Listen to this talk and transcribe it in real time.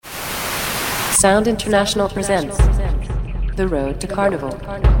Sound International presents The Road to Carnival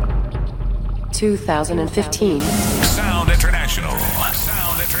 2015. Sound International.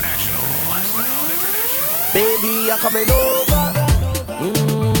 Sound International. Baby, you're coming over. Yeah.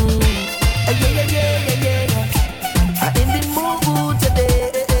 I'm in the mood today.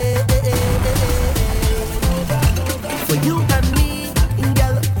 For you and me,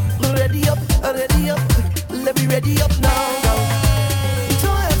 girl, ready up. Let me ready up now.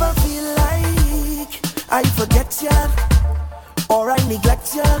 Don't ever feel like I forget ya or I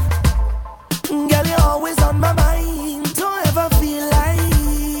neglect ya. Girl, you're always on my mind. Don't ever feel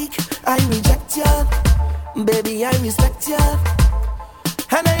like I reject ya. Baby, I respect ya,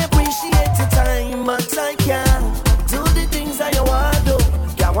 and I appreciate your time, but I can't do the things that you want to.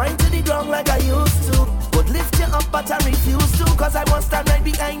 Can't wind to the ground like I used to. Would lift you up, but I refuse to, cause I want to stand right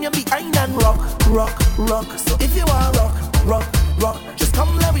behind you, behind and rock. So if you want rock, just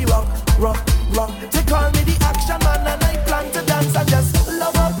come let me rock. They call me the action man, and I plan to dance and just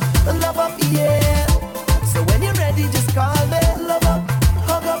love up, yeah. So when you're ready, just call me, love up,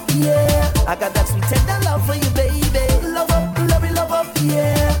 hug up, yeah. I got that sweet tender love for you, baby. Love up,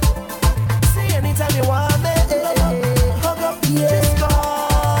 yeah. See anytime you want me, hug up, yeah. Just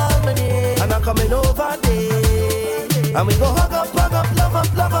call me, and I'm coming over there, and we go hug up,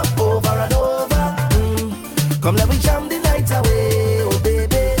 love up, over and over. Come let me jam the night away, oh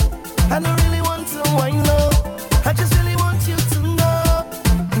baby. I don't really want to wind low. I just really want you to know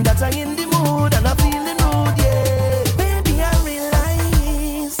that I'm in the mood and I'm feeling rude, yeah. Baby, I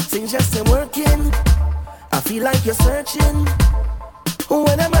realize things just ain't working. I feel like you're searching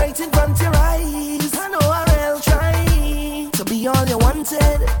when I'm right in front of your eyes. I know I'll try to be all you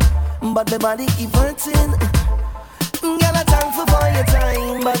wanted, but my body keep hurting. Girl, I'm thankful for your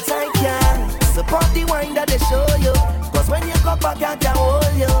time, but I can't support the wine that they show you, cause when you come back I can't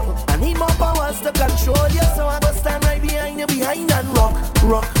hold you. I need more powers to control you, so I must stand right behind you, and rock.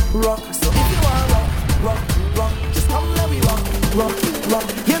 So if you want rock, just come let me rock.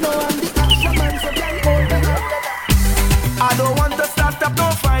 You know I'm the action man, so can't hold me up. I don't want to start up no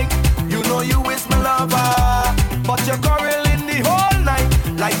fight. You know you is my lover, but you're quarreling the whole night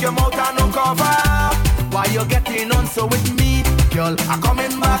like your mouth and no cover. Why you getting on so with me, girl? I'm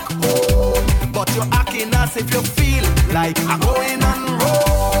coming back home, but you're acting as if you feel like I'm going on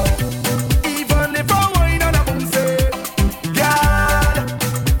road. Even if I whine and I boom say,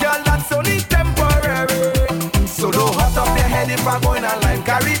 girl, that's only temporary. So don't hot up your head if I'm going on line.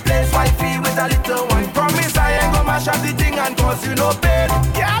 Carry place wifey with a little wine. Promise I ain't gonna mash up the thing and cause you no pain.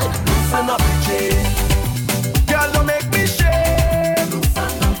 Girl, loosen up the chain. Girl, don't make me shame.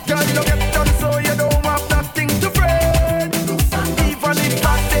 Girl, you don't get done so you don't have nothing to fret. Even if I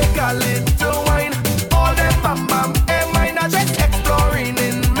take a little wine, all them bam, and mine are just exploring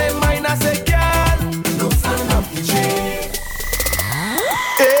in my mind. I say, girl, loosen up the chain.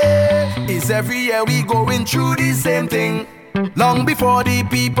 Hey, is every year we going through the same thing. Long before the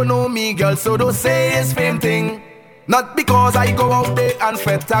people know me, girl, so don't say it's fame thing. Not because I go out there and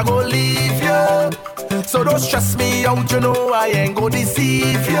fret, I go leave you. So don't stress me out, you know I ain't go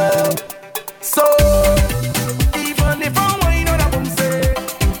deceive you. So, even if I whine on a boom say,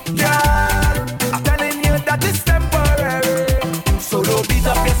 girl, I'm telling you that it's temporary. So don't beat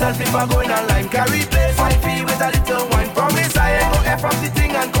up yourself if I'm going online. Carry place, wifey with a little wine. Promise I ain't go F up the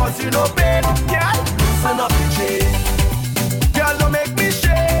thing and cause you no pain. Girl, loosen up the chain. Girl, don't make me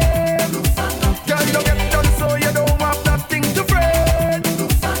shame. Girl, you don't get done so you don't have nothing to fret.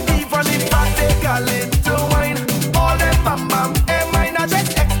 Even if I take a little wine, all them bam, and mine are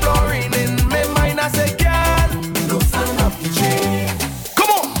just exploring in my mind. I say, girl, loosen up the chain.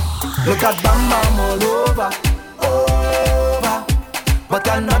 Come on! Look at bam all over. But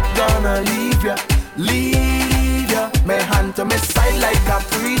I'm not gonna leave ya. My hand to my side like a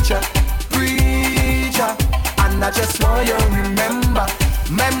preacher. And I just want you to remember,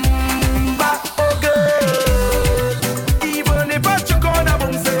 oh girl. Even if I choke on a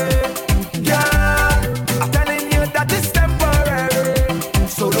boom say, girl, I'm telling you that it's temporary.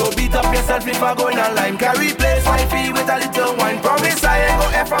 So don't beat up yourself if I'm going online. Carry place, wifey with a little wine. Promise I ain't go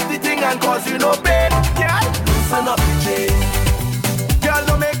F up the thing and cause you no pain. Girl, loosen up the chain. Girl,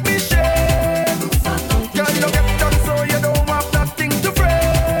 don't make me shame. Girl, you don't get done so you don't have nothing to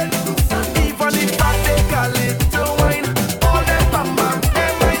fret. Even if I take a little wine, all them bam,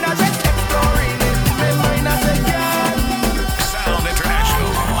 and mine are just exploring in my mind. I say, girl, Sound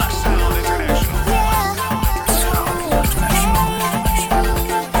International. Sound International.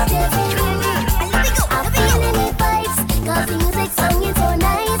 I'm feeling the vibes, 'cause the music song is so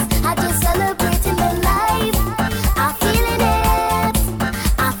nice. I just celebrating my life. I'm feeling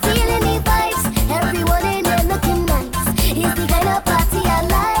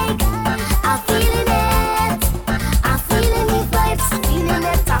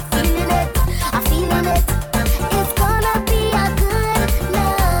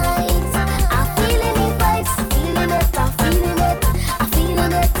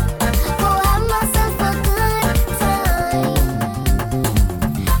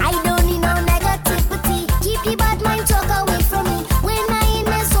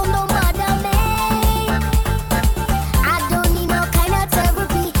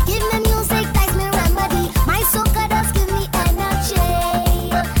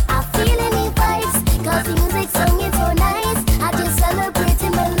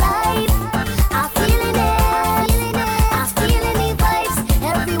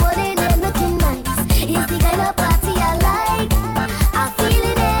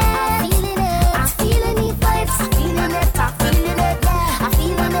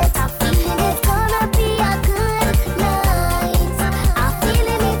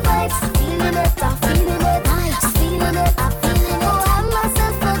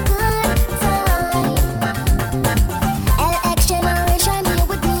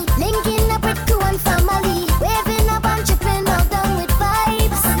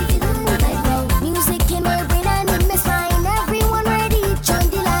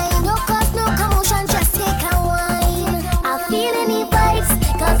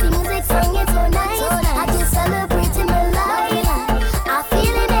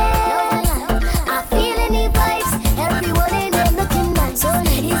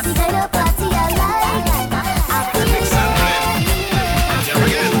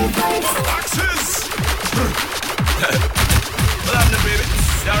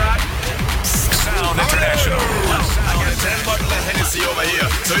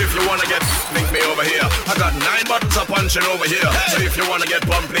buttons are punching over here. So if you wanna get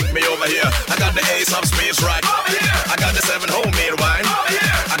pumped, link me over here. I got the ace of space right over here. I got the 7 homemade wine over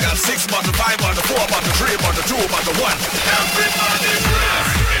here. I got 6 bottle, 5 bottle, 4 bottle, 3 bottle, 2 bottle, 1. Everybody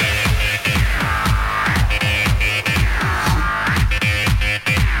breath.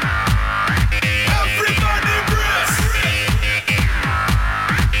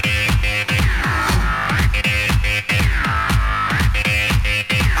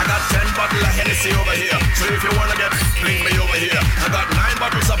 Over here, so if you wanna get bring me over here. I got 9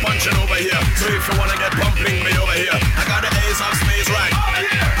 bottles of punching over here, so if you wanna get pumping me over here. I got the ace of space right.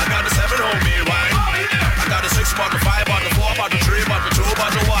 I got the 7 homemade wine. I got the 6 bottle, 5 bottle, 4 bottle, 3 bottle, 2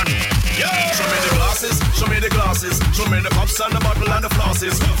 bottle, 1. Yeah. Show me the glasses, show me the glasses, show me the cups and the bottle and the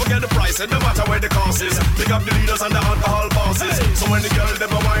flosses. Forget the price, it no matter where the cost is. Pick up the leaders and the alcohol bosses. So when the girl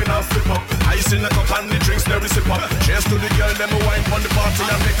them a wine and flip up, ice in the cup and the drinks they sip up. Cheers to the girl them a wine on the party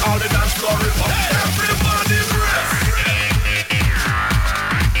and make all the dance floor rip up. Everybody breath.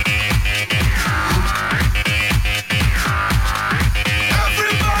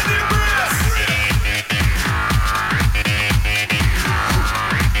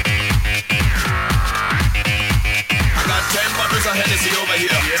 Hennessy over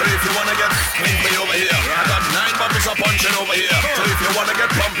here, so if you wanna get link me over here. I got 9 bottles of punching over here, so if you wanna get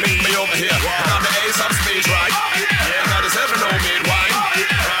pumped, link me over here. I got the ace of space right, yeah, I got the 7 homemade wine.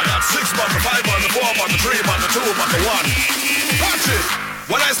 I got 6 bottle, 5 bottle, 4 bottle, 3 bottle, 2 bottle, 1. Watch it.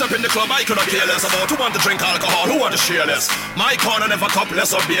 When I step in the club, I could not care less about who want to drink alcohol, who want to share less. My corner never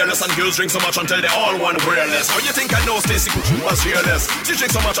cupless or beerless, and girls drink so much until they all want wearless. How you think I know Stacy Kuchu was fearless? She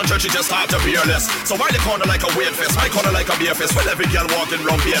drinks so much until she just start to beerless. So while the corner like a weird fest, my corner like a beer fest. Well, every girl walking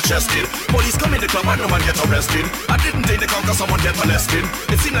round beer chested. Police come in the club and no man get arrested. I didn't think they come cause someone get molested.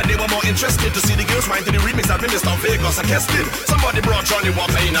 It seemed like they were more interested to see the girls wine to the remix that Mr. Vegas arrested. Somebody brought Johnny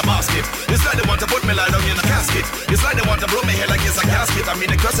Walker in a basket. It's like they want to put me lie down in a casket. It's like they want to blow me hair like it's a casket. I mean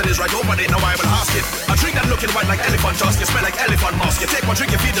the question is right over there, now I will ask it. A drink that looking white like elephant tusk, you smell like elephant musk. You take one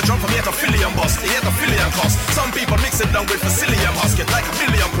drink, you feed the drum from here to Phillium bus. You hear the Phillium cost. Some people mix it down with Facilium husket like a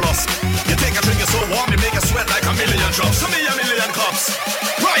million plus. You take a drink, it's so warm, you make it sweat like a million drops. Give me a million cups.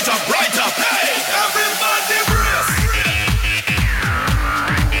 Right up, hey, everybody brace.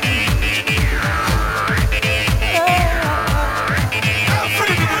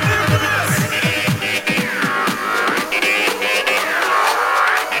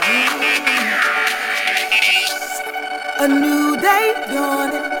 A new day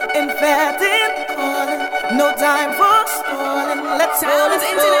dawning, emphatic calling. No time for stalling. Let's go, let's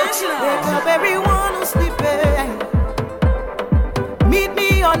go. Wake up everyone who's sleeping. Meet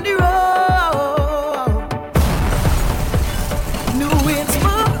me on the road. New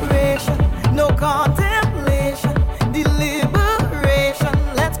inspiration, no contemplation, deliberation.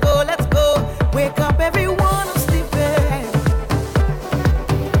 Let's go, let's go. Wake up everyone who's sleeping.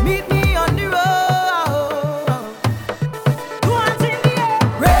 Meet me on the road.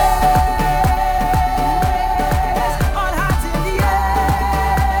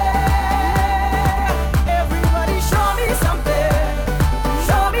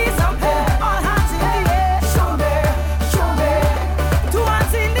 Show me something.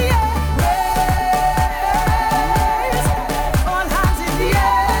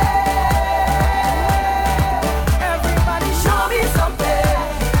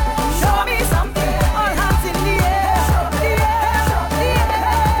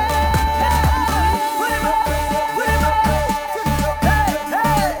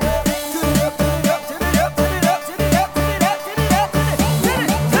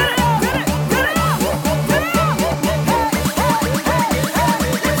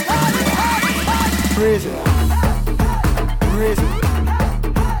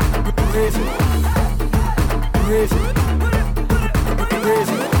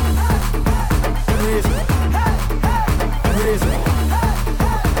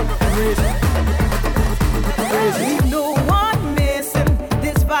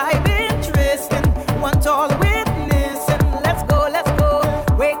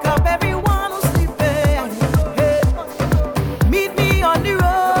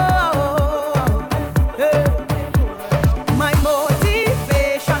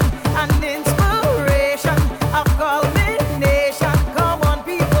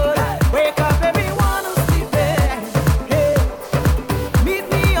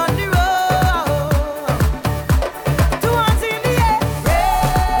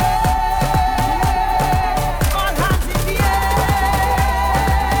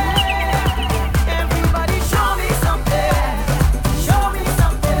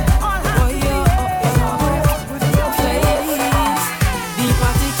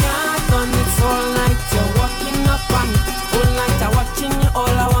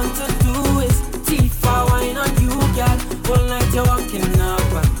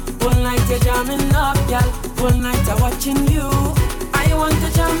 watching you. I want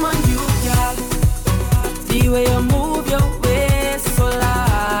to jam on you, girl. The way you move your waist so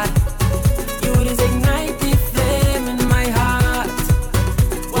loud. You just ignite the flame in my heart.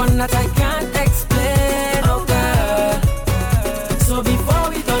 One that I can't explain, oh girl. So before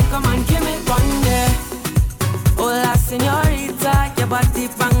we done, come and give me one, yeah. Hola, señorita, your body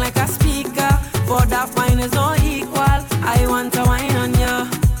bang like a speaker. For that wine is no equal. I want to wine on you.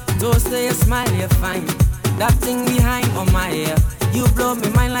 Don't say you smile, you're fine. That thing behind on my ear, you blow me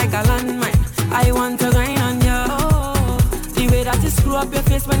mind like a landmine. I want to grind on you. Oh, the way that you screw up your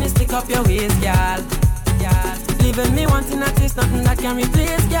face when you stick up your waist, girl. Leaving me wanting that taste, nothing that can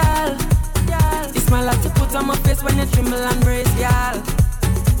replace, girl. The smile that you put on my face when you tremble and brace, girl.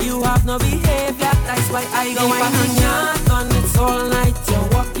 You have no behavior, that's why I go wine on you. Done it's all night, you're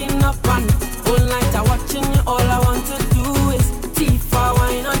walking up and all night I'm watching you. All I want to do is T4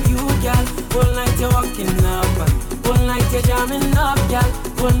 wine on you, girl. All night you're walking up and all night you're jamming up, girl.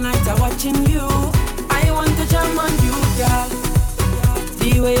 All night I'm watching you. I want to jam on you, girl.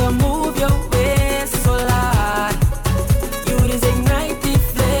 The way you move your waist so loud. You just ignite the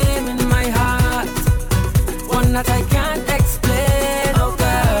flame in my heart. One that I can't explain, oh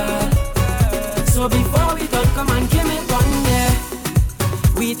girl. So before we done, come and give me one, yeah.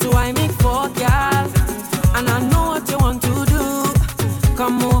 We two I make four, girl. And I know what you want to do.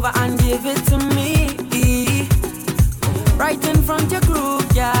 Come over and give it to me. Right in front your group,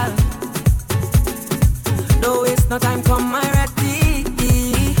 girl. Don't waste no time, come my ready.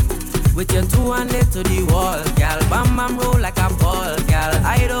 With your two hand it to the wall, girl. Bam bam roll like a ball, girl.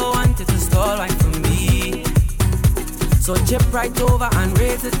 I don't want it to stall right for me. So chip right over and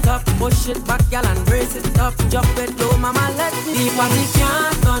raise it up. Push it back, girl, and brace it up. Jump it low, mama, let me. The party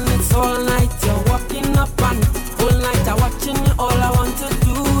can't done, it's all night. You're walking up and all night I'm watching you. All I want to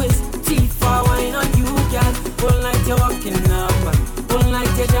do is T4 wine on you, girl. All night you're walking up and all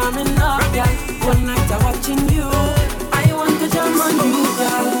night you're jamming up, girl. All night I'm watching you. I want to jam on you,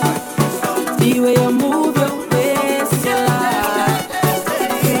 girl. The way you move your waist, yeah.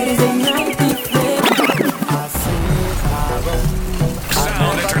 It is a night to play.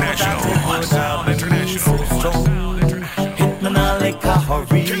 Sound International. Sound International. Hit me now like a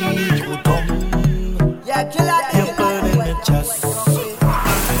hurry, you come. You're burning the chest.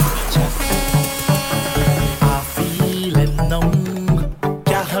 I feel it numb.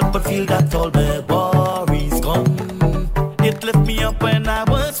 Can't help but feel that all my worries gone. It lifted me up when I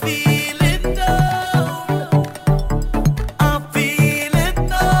was feeling.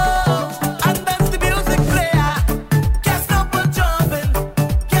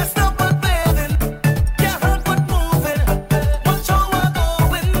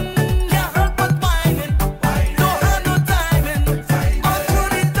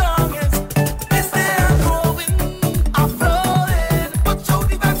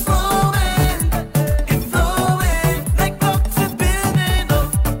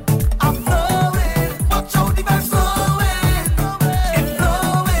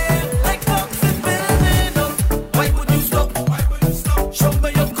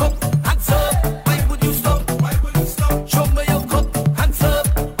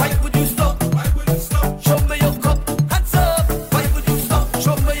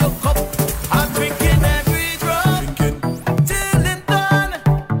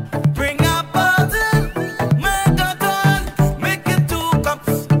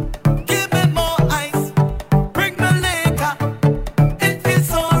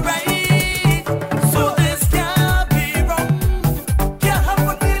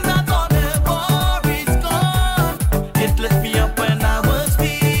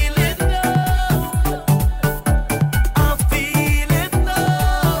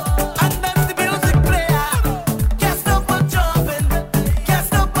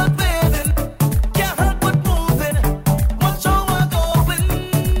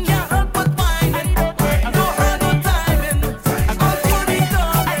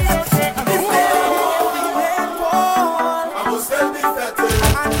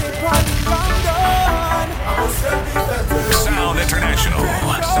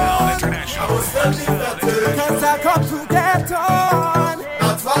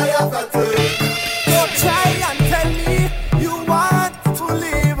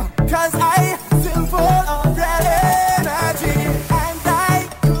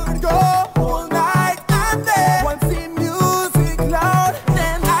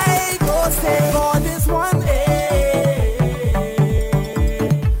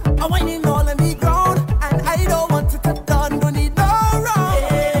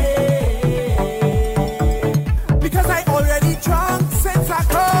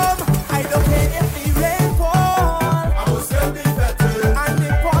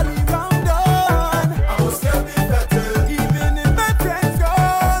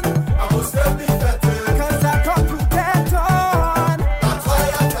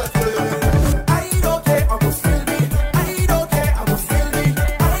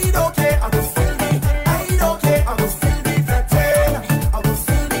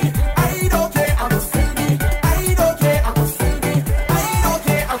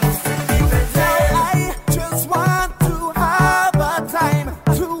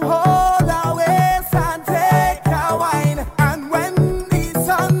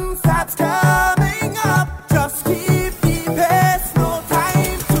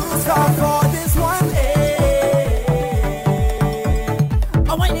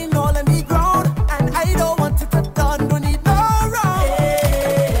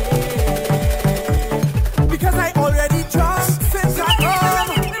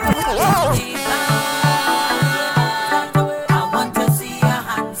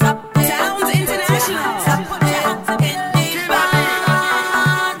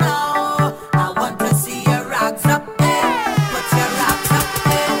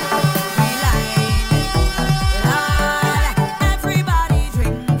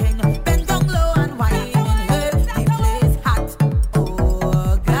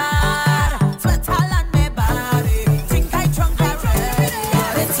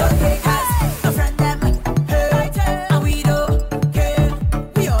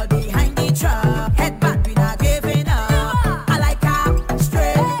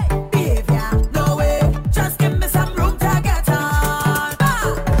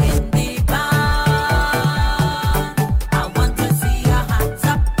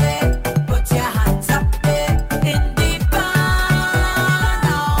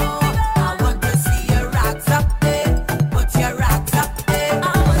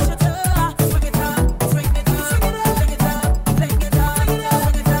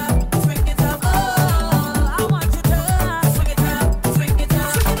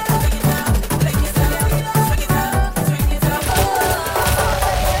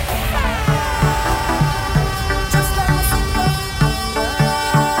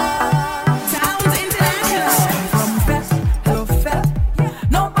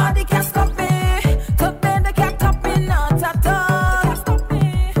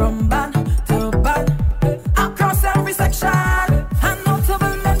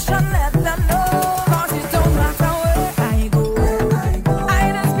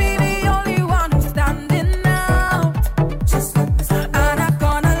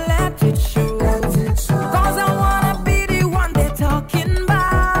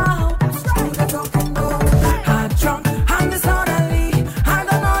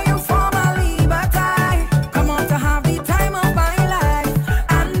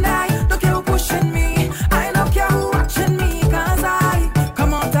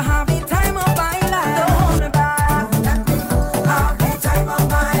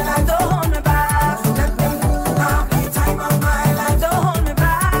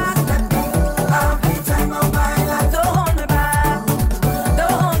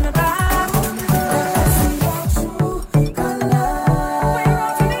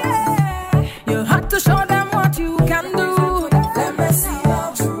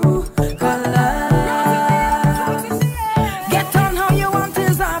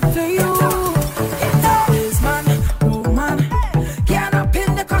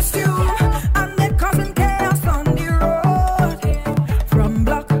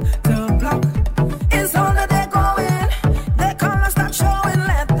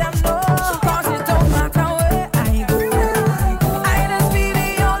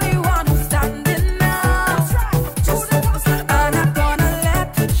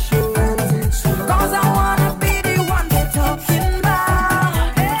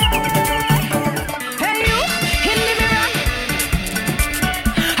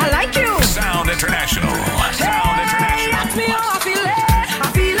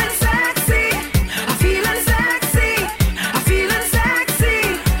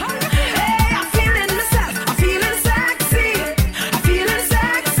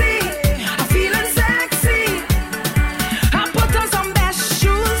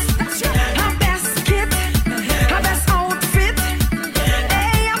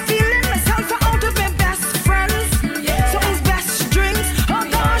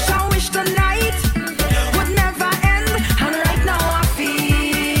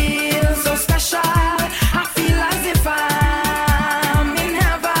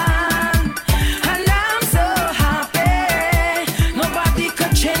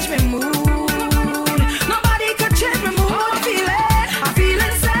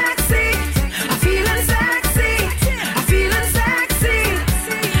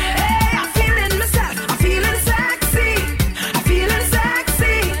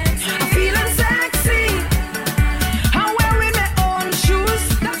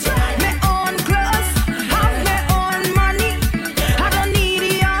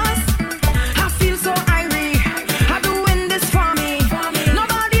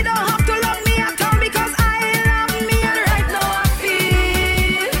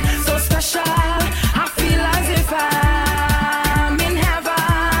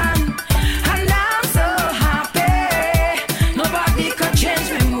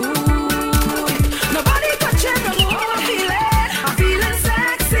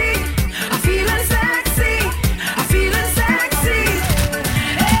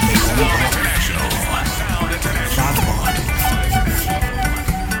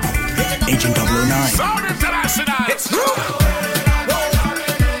 Agent 009. Sound International. It's true.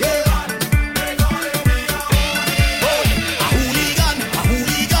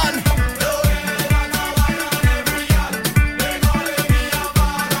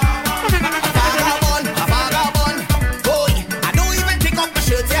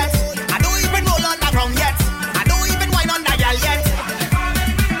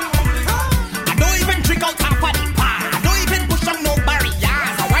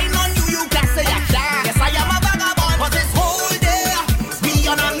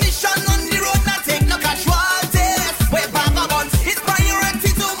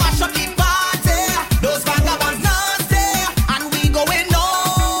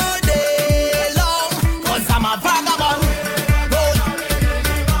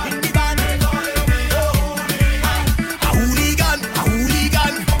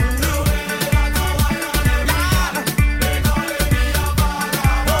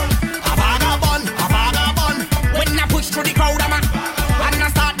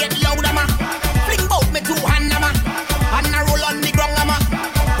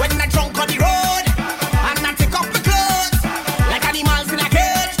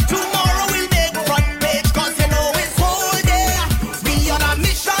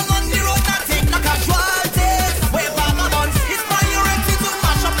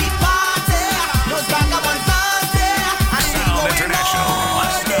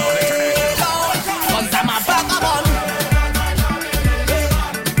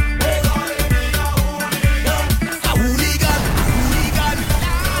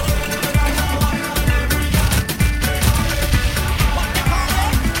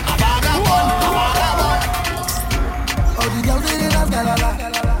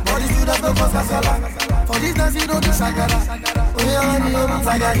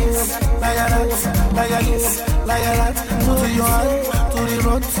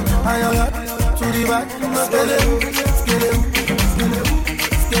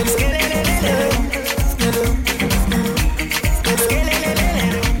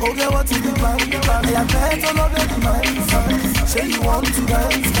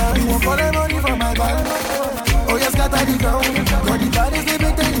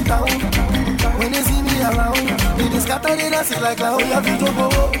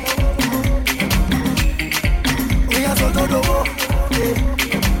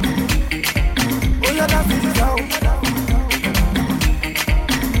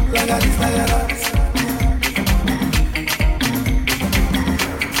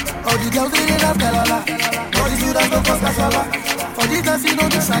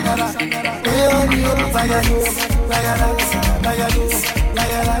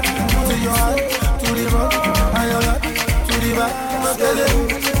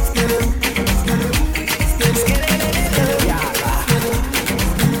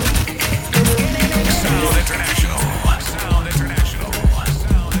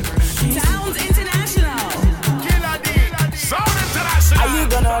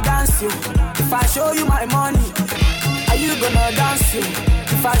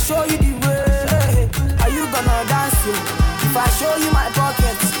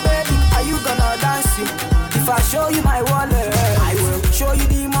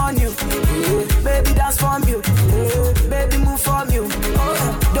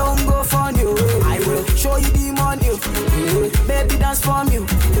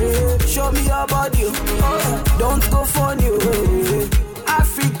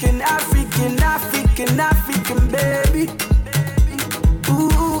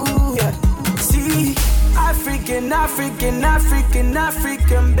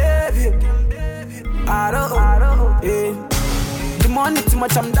 African baby. I don't, yeah. The money too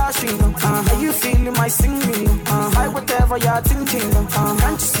much, I'm dashing. Are you feeling my singing? Buy whatever you're thinking.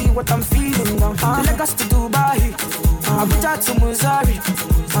 Can't you see what I'm feeling? Lagos to Dubai, Abuja to Missouri,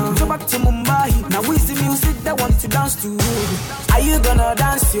 go back to Mumbai. Now is the music that want to dance to? Are you gonna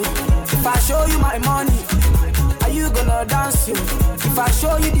dance you? If I show you my money, are you gonna dance you? If I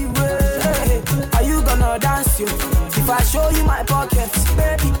show you the way, are you gonna dance you? If I show you my pockets,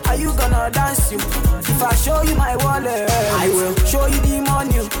 baby, are you gonna dance you? If I show you my wallet, I will show you the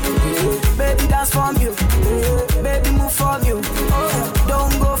money. Baby, dance from you. Baby, move from you.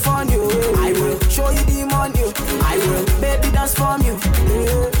 Don't go from you. I will show you the money. I will, baby, dance from you.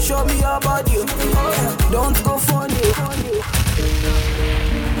 Show me your body. Don't go from you.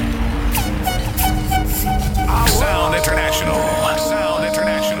 Sound International. Sound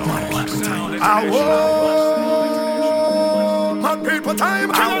International. Sound International. Hot people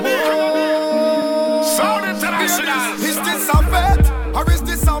time. Sound International. Is this a vet or is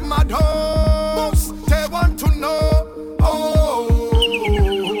this a mad horse? They want to know. Oh,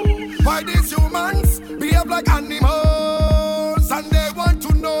 why like animals, and they want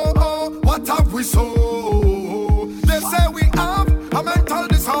to know what have we sown. They say we have a mental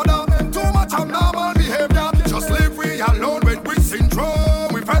disorder, too much abnormal behavior. Just leave we alone with we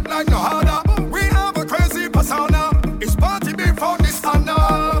syndrome. We felt like no harder. We have a crazy persona. It's party before this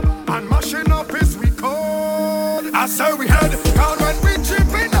honor, and mashing up is we code. I say we had gone when we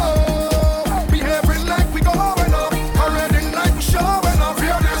chipping up, behaving like we going up, parading like we showing off.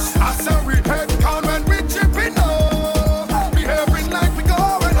 Hear this? I say we had gone when we chipping up, behaving like we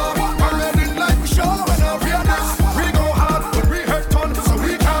going up, parading like we showing off. Hear this? We go hard when we hit ton, so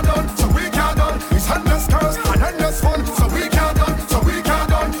we can't done, so we can't done. It's endless curse and endless fun, so we can't done, so we can't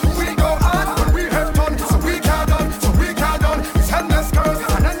done. We go hard when we hit ton, so we can't done, so we can't done. It's endless curse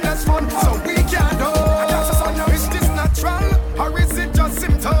and endless fun, so we can't done. Is this natural or is it just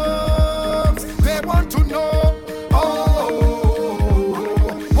symptoms? They want to know,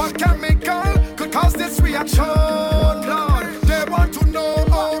 what chemical could cause this reaction, Lord? They want to know,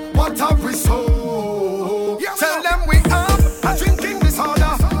 what have we sown? Tell them we have a drinking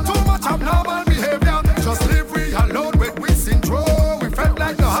disorder, too much abnormal behavior. Just leave we alone with we syndrome. We felt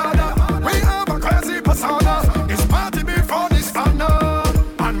like no harder. We have a crazy persona. It's party before this honor,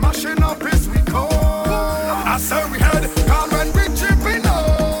 and mashing up is we call. I say we had gone when we chipping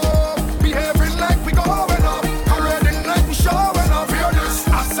up, behaving like we going up, parading like we showing off. Hear this?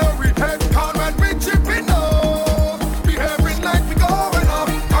 I say we had gone when we chipping up, behaving like we going up,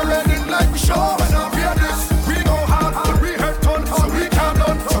 parading like we showing off. Hear this? We go hard when we hit ton, so we can't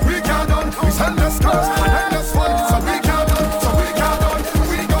done, so we can't done. It's endless curse and endless fun, so we can't done, so we can't done.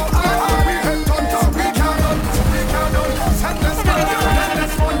 We go hard when we hit ton, so we can't done, so we can't done. It's endless curse and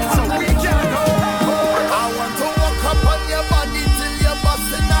endless fun, so we can't done. I want to walk up on your body till you're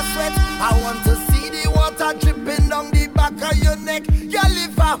busting a sweat. I want to see the water dripping down the back of your neck. Girl,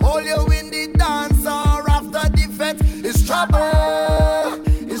 if I hold you in the dance or after the fete, it's trouble,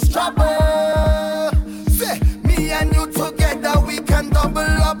 it's trouble. Say, me and you together, we can double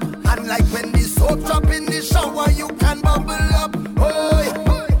up. And like when the soap drop in the shower, you can bubble up. Oh,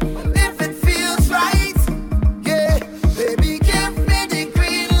 if it feels right, yeah, baby, give me the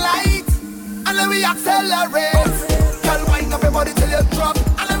green light. And let me accelerate. Girl, wind up your body till you drop.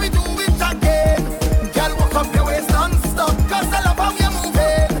 And let me do it again. Girl, walk up your waist non-stop, 'cause I love how you're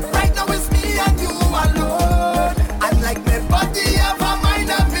moving. Right now it's me and you alone. And like my body have a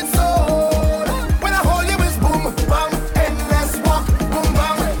mind of its own. When I hold you it's boom, bang, endless walk, boom,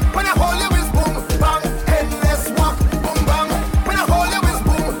 bang. When I hold you it's boom, bang, endless walk, boom, bang. When I hold you it's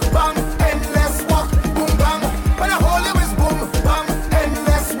boom, bang, endless walk, boom, bang. When I hold you it's boom, bang,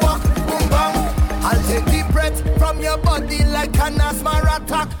 endless walk, boom, bang. I'll take deep breath from your body like an asthma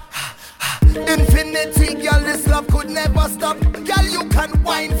attack. Infinity, girl, this love could never stop. Girl, you can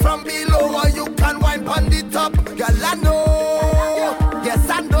wine from below or you can wine on the top. Girl, I know, yes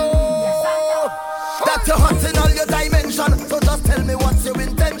I know, that you're hot in all your dimension. So just tell me what's your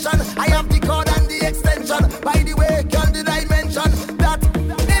intention. I have the cord and the extension. By the way, girl, did I mention that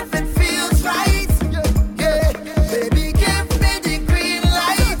if it feels right, yeah, baby, give me the green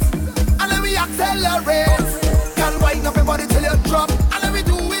light. And let me accelerate. Girl, wind up your body till you drop. And let me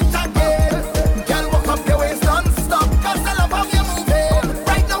do it again. Girl, walk up your waist non-stop, 'cause I love how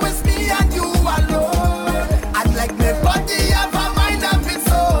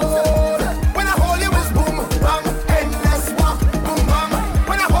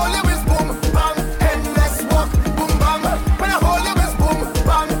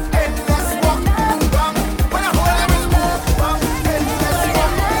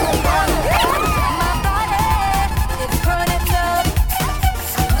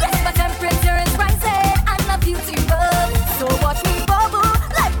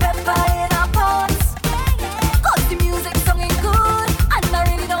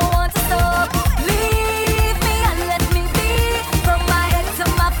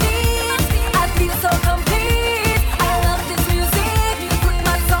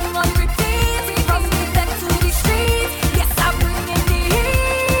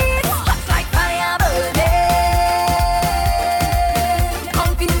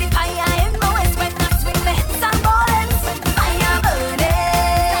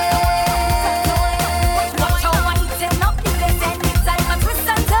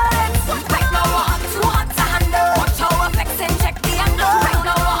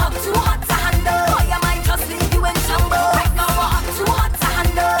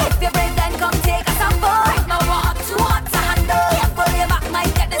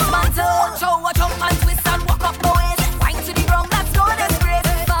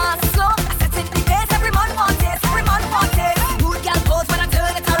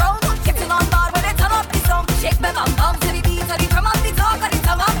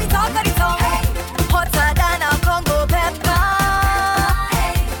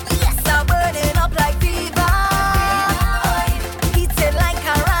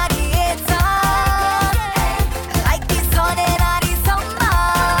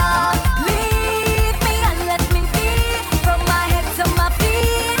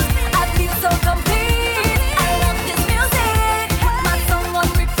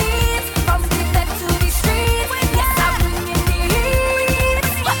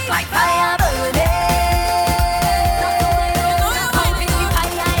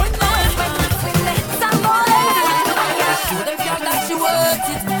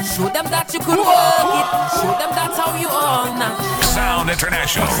Show them that you could work it. Show them that's how you own now. Sound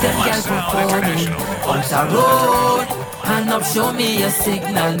International. Them girls from falling on the road. Hand up, show me your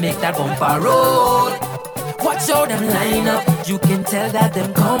signal, make that bumper road. Watch how them line up. You can tell that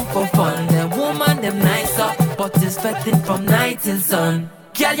them come for fun. Them woman, them nice up, but it's sweating from night till sun.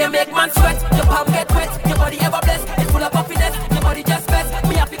 Girl, you make man sweat, your palm get wet, your body ever blessed, it's full of happiness, your body just best.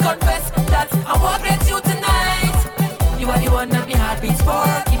 Me happy confess that I want get you tonight. You are the one that me heart beats for.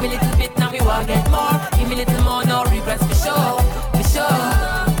 Give me a little bit, now me want get more. Give me a little more, no regrets for sure,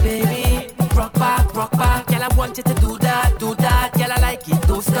 baby. Rock back, girl, I want you to do that, girl, I like it.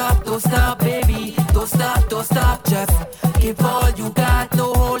 Don't stop, baby. Don't stop, just give all you got.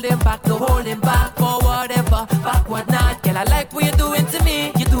 No holding back, forward ever, backward not. Girl, I like what you're doing to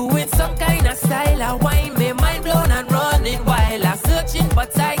me. You're doing some kind of style. I wine me, mind blown and running while I'm searching,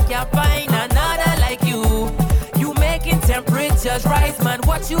 but I can't find another like you. You making temperatures rise, man.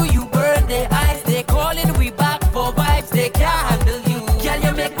 Watch you burn their eyes. They calling we back for vibes. They can't handle you. Girl,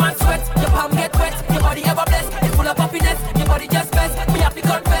 you make man sweat, your palm get wet, your body ever blessed, it's full of happiness, your body just best. Me happy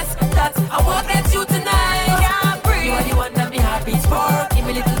confess that I want get you tonight. Can't breathe. You are the one that me heart beats for. Give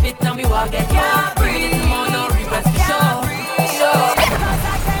me a little bit, now me want get can't breathe. More no regrets for sure. Because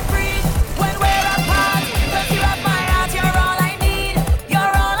I can't breathe when we're apart. Cause you have my heart, you're all I need.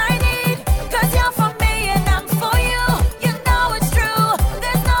 You're all I need. Cause you're for me and I'm for you. You know it's true.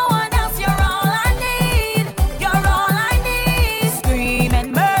 There's no one else, you're all I need. You're all I need. Scream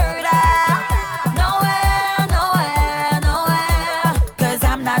and murder. Nowhere. Cause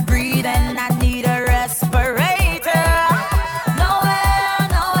I'm not breathing, I need a respirator. Nowhere.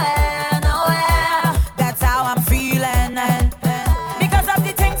 That's how I'm feeling. And because of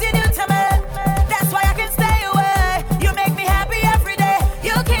the things you do to me, that's why I can stay away. You make me happy every day.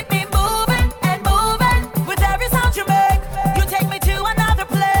 You keep me moving and moving with every sound you make. You take me to another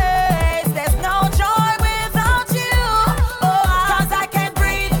place. There's no joy without you. Cause I can't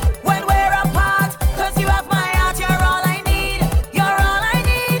breathe when we're apart. Cause you have my heart, you're all I need. You're all I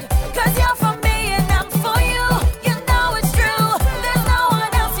need. Cause you're for me and I'm for you. You know it's true. There's no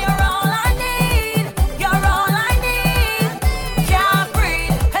one else, you're all I need. You're all I need. Can't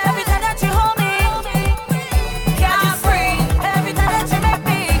breathe every time that you hold me. Can't breathe every time that you make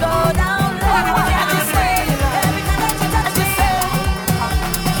me go down low. Can't breathe every time that you touch me.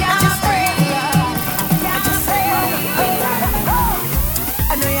 Can't breathe.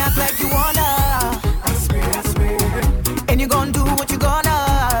 I know you act like you wanna. I swear. And you gon' do what you gonna.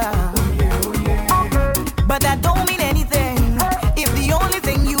 But that don't mean anything if the only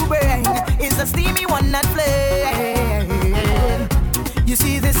thing you bring is a steamy one night flame. You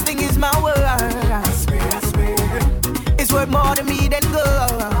see, this thing is my world. I swear. It's worth more to me than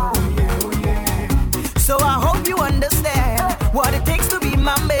gold. So I hope you understand what it takes to be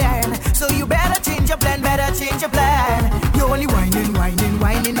my man. So you better change your plan, You're only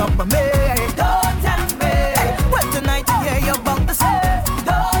whining up a me. Don't tempt me. Well, tonight, yeah, you're about to say.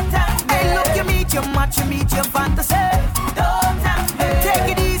 Don't tempt me. Hey, look, you meet your match, you meet your fantasy. Don't tempt me. Take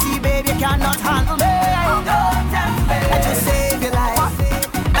it easy, baby, you cannot handle me. Don't tempt me. I just save your life.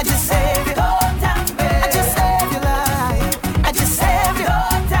 I just save it. Don't tempt me. I just save your life. I just save it.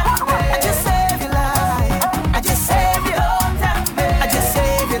 Don't tempt me. I just save your life. I just save it. Don't tempt me. I just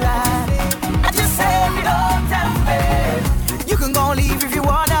save your life. I just save it. Don't tempt me. You can go leave if you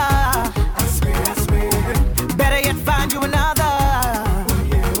wanna. I swear. Better yet, find you another.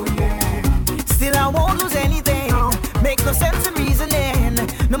 Still, I won't lose anything. Make no sense in reasoning.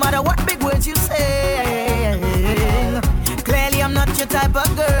 No matter what big words you say. Clearly, I'm not your type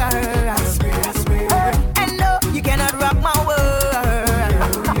of girl. I swear. And no, you cannot rock my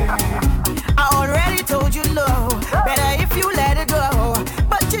world. I already told you no. Better if you let it go.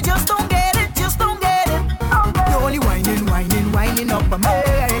 But you just don't get it. You're only whining up a me.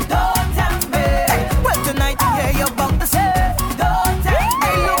 Don't tempt me. Well, tonight, yeah, you're about to say. Don't tempt me.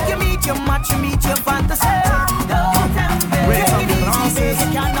 Hey, look, you meet your match, you meet your fantasy. Don't tempt me. Take it easy, baby,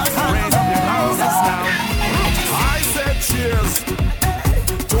 you cannot handle me. I said cheers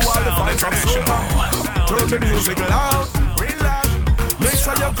to all the fans from Soca. Turn the music loud, relax. Make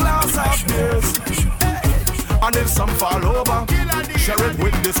sure your glass half beers. And if some fall over, share it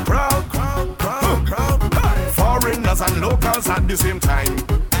with this crowd. Foreigners and locals at the same time.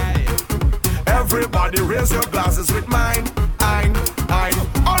 Everybody raise your glasses with mine.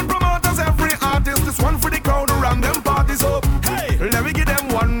 All promoters, every artist, this one for the crowd around them parties up. Hey, let me give them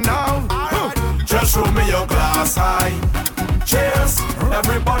one now. Just show me your glass high. Cheers,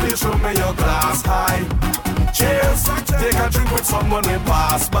 everybody show me your glass high. Cheers, take a drink with someone we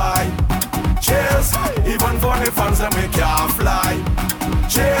pass by. Cheers, even for the fans that we can't fly.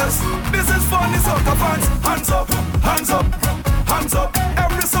 Cheers, fans, hands up, hands up, hands up.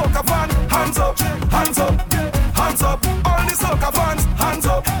 Every soca fan, hands up, hands up, hands up. All the soca fans, hands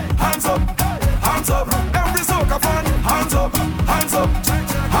up, hands up, hands up. Every soca fan, hands up, hands up,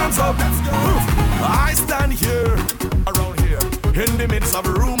 hands up. I stand here, around here, in the midst of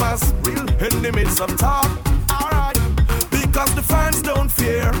rumors, in the midst of talk. Alright, because the fans don't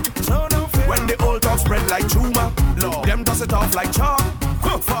fear. When the old talk spread like tumor, them dust it off like chalk.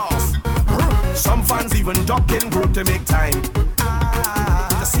 False. Some fans even duck in group to make time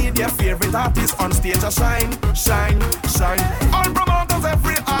to see their favorite artist on stage a shine, shine, shine. All promoters,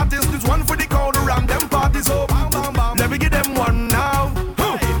 every artist is one for the crowd around them parties up. Let me give them one now.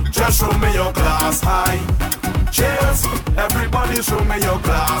 Just show me your glass high. Cheers, everybody show me your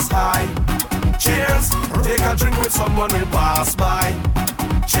glass high. Cheers, take a drink with someone who pass by.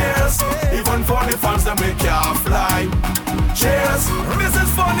 Cheers, even for the fans that make you fly. Cheers, this is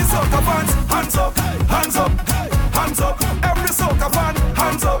for the soca fans. Hands up, hands up, hands up. Every soca fan,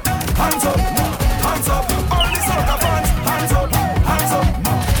 hands up, hands up, hands up. All the soca fans, hands up, hands up,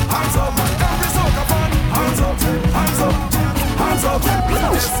 hands up. Every soca fan, hands up, hands up, hands up.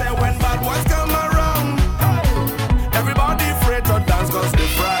 They say when bad boys come around, everybody afraid to dance 'cause they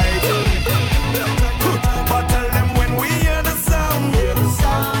frightened. But tell them when we hear the sound,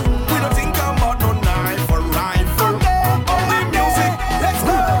 we don't think about no knife or rifle. Only music, let's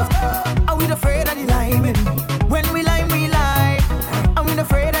go. Are we afraid of the liming? When we lime, we lie. Are we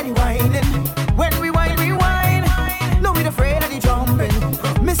afraid of the whining? When we whine, we whine. No, we afraid of the jumping.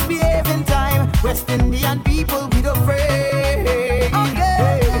 Misbehaving time. West Indian people, we afraid.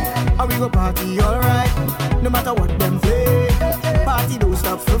 Okay. Are we go party alright? No matter what them say. Party don't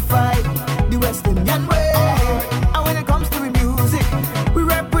stop for fight. The West Indian way. And when it comes to the music, we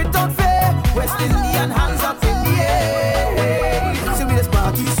rap without fear. West Indian hands up in the air. So we just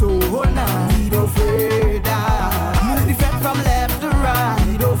party so nice. We don't afraid that. Move the fed from left to right.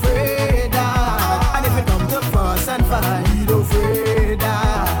 We don't afraid that. And if it come to fuss and fight, we don't afraid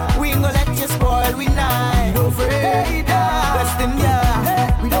that. We ain't gonna let you spoil we night. We don't afraid that. West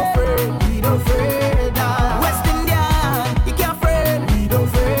Indian, we don't afraid. We don't afraid that. West Indian, you can't afraid. We don't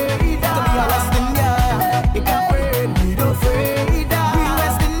afraid that. To be a West Indian, you can't afraid. We don't afraid that. We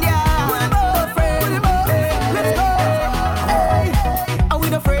West Indian, don't afraid. Let's go. Hey, are we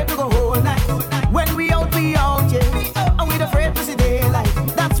afraid to go whole night? When we out, yeah. Are we afraid to see daylight?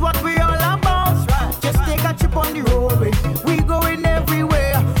 That's what we all about. Just take a trip on the roadway. We going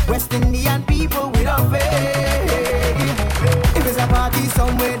everywhere. West Indian people, we don't afraid. If it's a party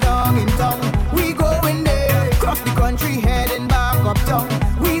somewhere down in town, we going there. Cross the country, heading back uptown.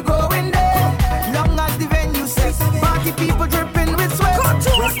 We going there. Long as the venue says, party people dripping with sweat.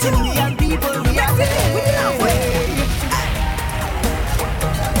 West Indian people, we are there.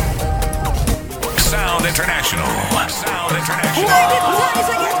 Sound International. Sound International.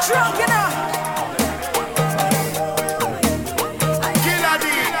 Get drunk, you know.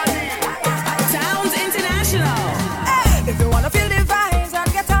 Sounds International. If you wanna feel the vibes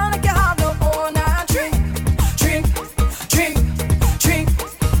and get on like you have no own and drink, drink, drink, drink.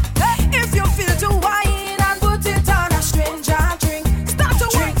 If you feel to wine and put it on a stranger drink, start to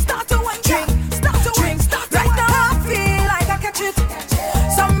wine, drink, start to wine, right now I feel like I catch it.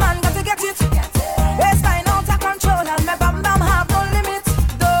 Some man got to get it. Waistline out of control and my bam bam have no limit.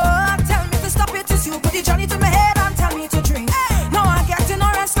 Don't tell me to stop it, it's you put the Johnny to my head and tell me to drink. No, I get in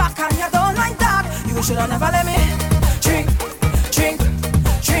or else back and you don't like that. You should have never let me drink, drink,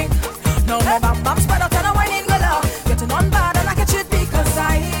 drink. No, my bam bam spread out and I wine in go low. Getting on bad and I catch it because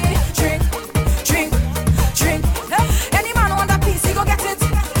I drink, drink, drink. Any man want a piece, he go get it.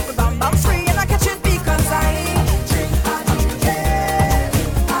 My bam bam free and I catch it because I drink, I drink it,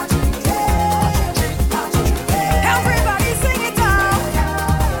 I drink it. Everybody sing it out.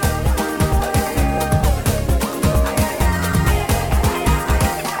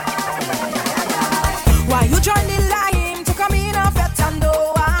 Why you join the line to come in a vet and do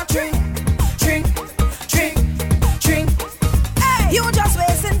a drink, drink, drink, drink. Hey, you just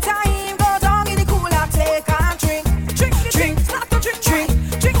wasting time. Go down in the cooler, take a drink, drink, drink, start to drink, drink,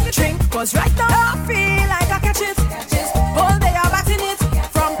 drink, drink. 'Cause right now I feel like I catch it. All day I'm batting it.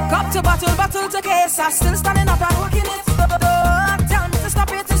 From cup to bottle, bottle to case. I'm still standing up and working it. Don't tell me to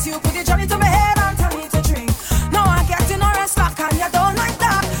stop it. It's you put the Johnny to my head and tell me to drink. No, I get in or else back and you don't like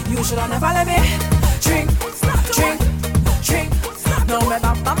that. You should have never let me drink, drink, drink. No, my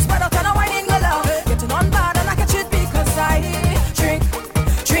bam bam spread out and I wine in go low. Getting on bad and I catch it because I drink,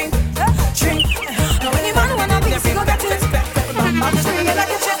 drink, drink. Now any man wanna be, he go get it. Bam bam free and I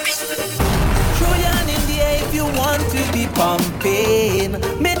catch it. Throw your hand in the air if you want to be pumping.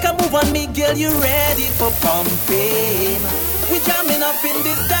 Make a move want me, girl, you ready for pumping? We jamming up in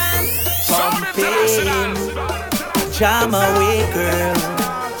this dance, pumping. Jam away, girl.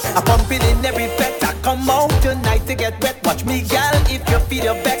 I'm pumping in every effect. I come out tonight to get wet. Watch me, girl, if you feel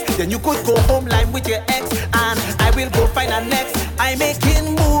your vex, then you could go home line with your ex, and I will go find a next. I'm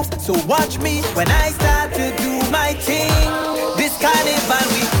making moves, so watch me when I start to do my thing. This carnival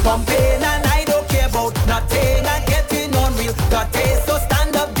we pumping, and I don't care about nothing. I'm getting unreal, dirty, so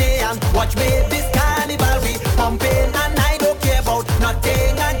stand up there and watch me. This carnival we pumping, and I don't care about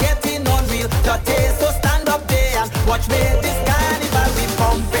nothing. I'm getting unreal, dirty, so stand up there and watch me. This carnival we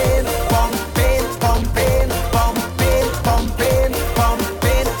pumping, pumping, pumping, pumping, pumping,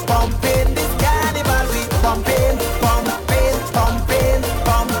 pumping, pumping. This carnival we pumping, pumping, pumping,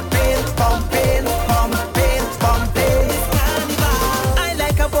 pumping, pumping, pumping, pumping. This carnival, I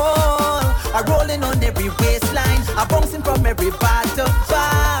like a ball, a rolling on every waistline, a bouncing from every bar to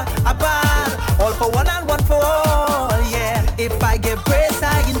bar, a bar, all for one and one for all, yeah. If I get brace,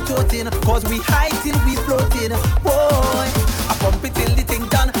 I ain't toting, cause we high till we floating, boy. I pump it till the thing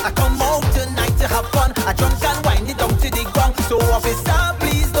done, I come out tonight to have fun, I drunk and wind it down to the ground. So officer,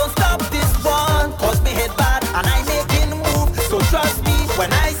 please don't stop this one, cause me head bad and I making move. So trust me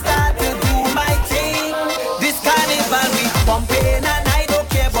when I start to do my thing. This carnival we pumping, and I don't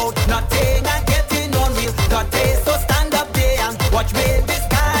care about nothing. I'm getting unreal, dirty, so stand up there and watch me. This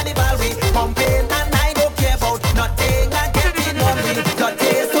carnival we pumping, and I don't care about nothing. I'm getting unreal,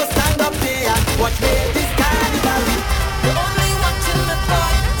 dirty, so stand up there and watch me. This carnival we. You're only watching me,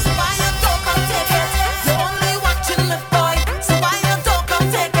 boy, so why you don't come take it? You're only watching me, boy, so why you don't come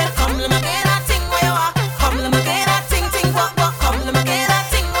take it? Come let me get that thing where you are. Come let me get that thing, what? Come let me get that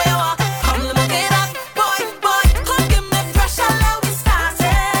thing where you are. Come let me get that, boy. Come give me pressure, let we start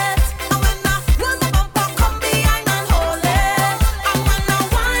it. And when I roll the bumper, come behind and hold it. And when I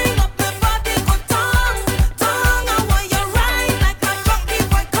wind up the body, go down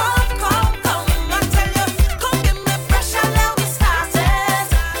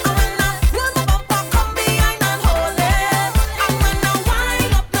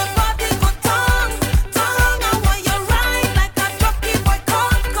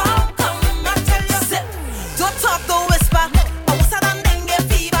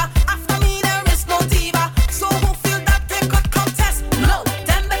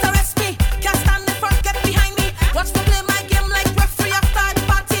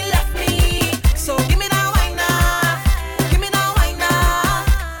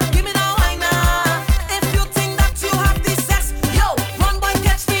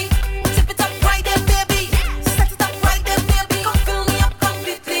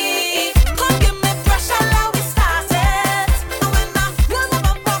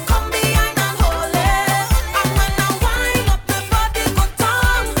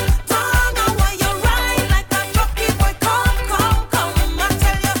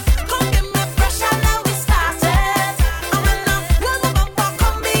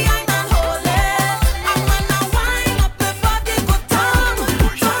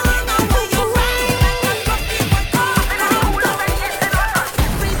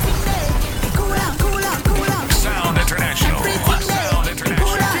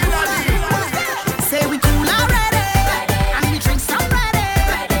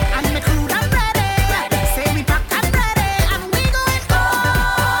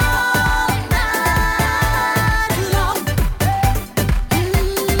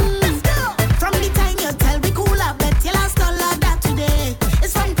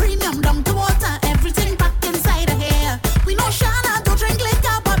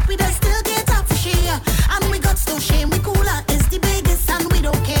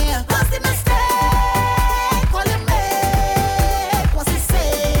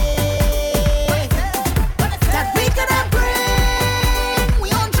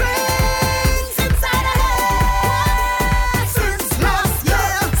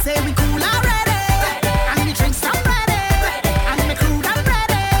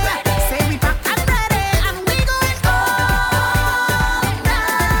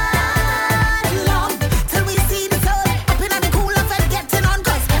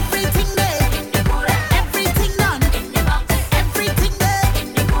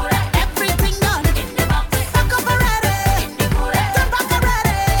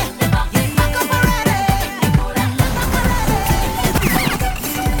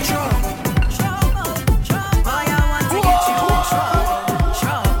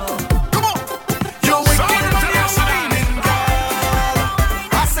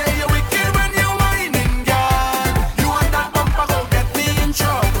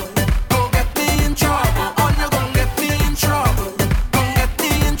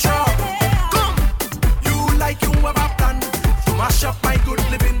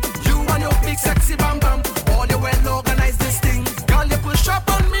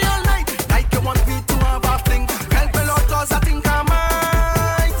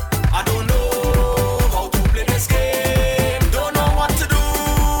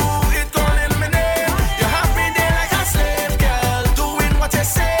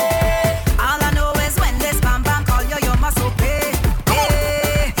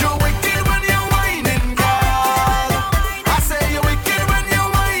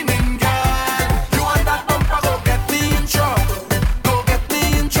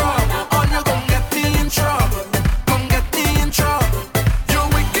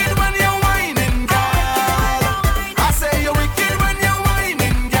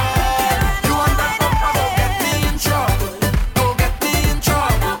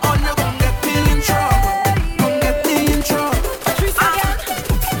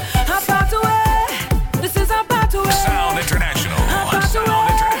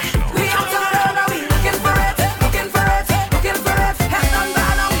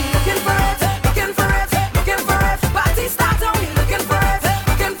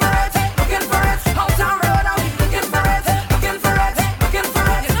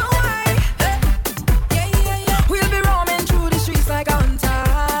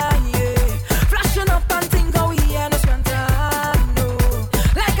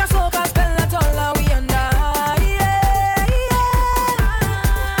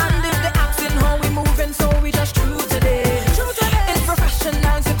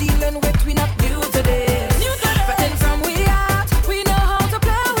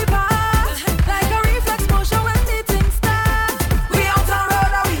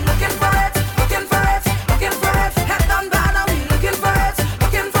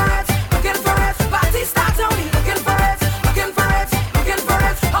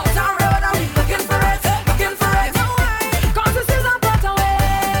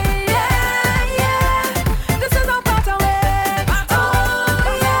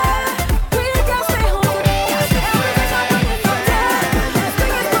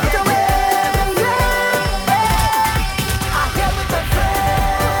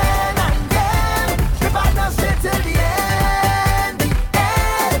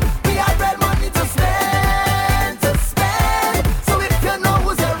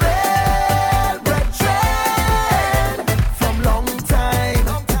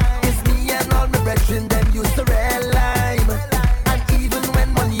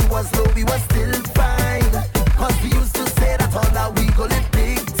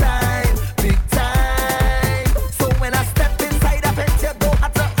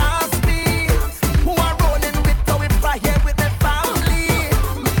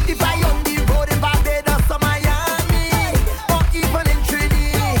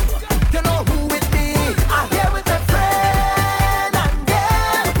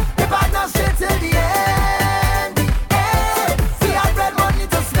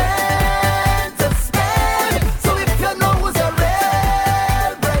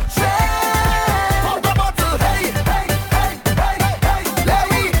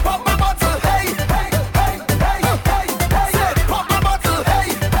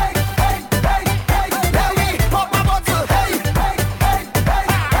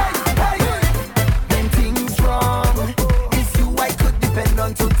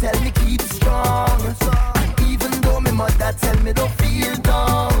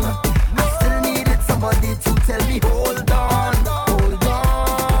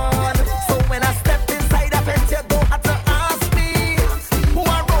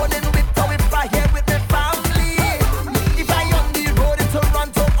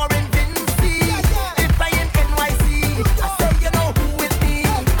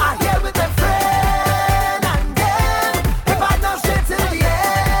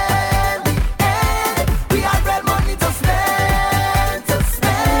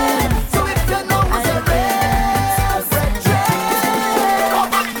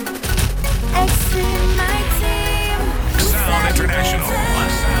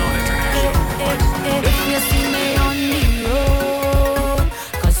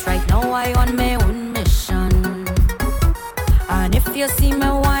you see me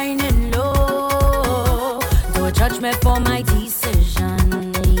whining low. Don't judge me for my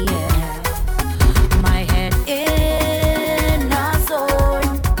decision, yeah. My head in a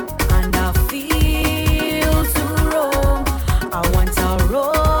zone, and I feel to roam. I want a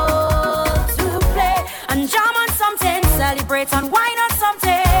role to play, and jam on something, celebrate and wine on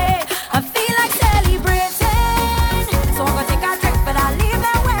something. I feel like celebrating, so I'm gonna take a trip, but I leave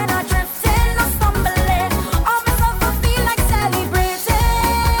there when I drifting, no stumbling. All myself I feel like celebrating,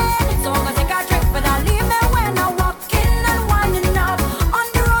 so I'm gonna take a trip, but I leave there when I walking and winding up on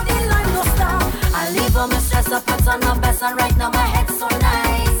the road, the line no stop. I leave all my stress up, put on the best, and right now my head's so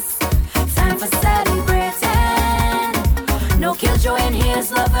nice. Time for celebrating. No killjoy in here,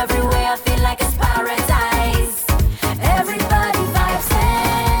 it's love everywhere. I feel like it's paradise. Everybody vibes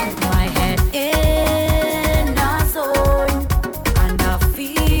in. My head in a zone, and I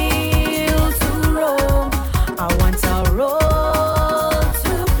feel to roam. I want a role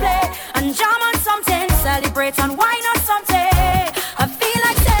to play, and jam on something, celebrate and wine on something. I feel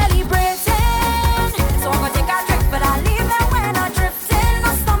like celebrating, so I'm gonna take a trip, but I leave there when I drifting,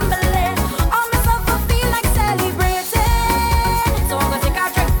 no stumbling. All myself I feel like celebrating, so I'm gonna take a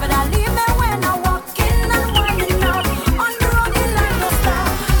trip, but I leave there when I walking and winding up on the road, the line no stop.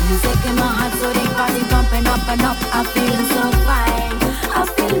 Music in my heart, so the party pumping up and up. I'm feeling so fine, I'm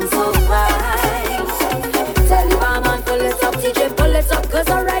feeling so fine. Tell the barman pull it up, DJ pull it up, 'cause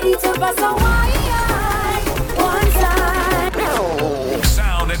I'm ready to pass a wine. One time.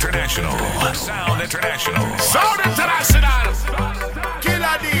 Sound International. Sound International. Sound International.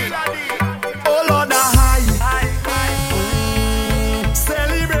 Killer D. Oh Lord, a high.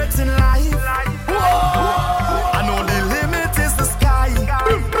 Celebrating life. I know the limit is the sky.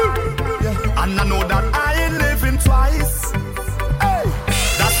 Yeah. And I know that I ain't living twice. Hey.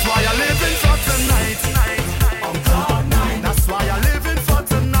 That's why I'm living for tonight. On cloud nine. That's why I'm living for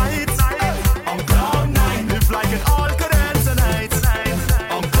tonight. On cloud nine. Live like it all could end tonight.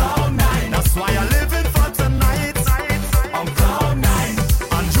 On cloud nine. That's why I'm living for tonight. On cloud nine.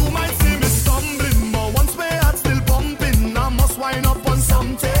 And you might see me stumbling, but once my heart still pumping, I must wind up on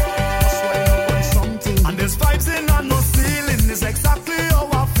something. And there's vibes in and no ceiling. It's exactly how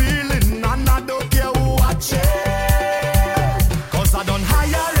I'm feeling, and I don't care who watch it. 'Cause I done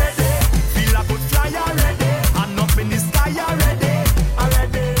high already. Feel I could fly already. And up in the sky already.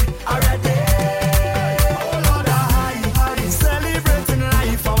 Already. Oh Lord, I high. Celebrating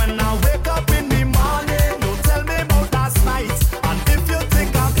life. And when I wake up in the morning, don't tell me about last night. And if you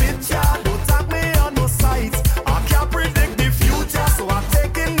take a picture, don't tag me on no site. I can't predict the future, so I'm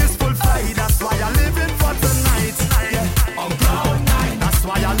taking this full flight. That's why I'm living for tonight. Yeah. On cloud nine. That's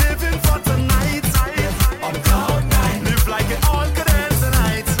why I'm living for tonight. Yeah. On cloud nine. Live like it all could end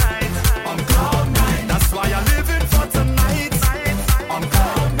tonight. On cloud nine. That's why I'm living for tonight. On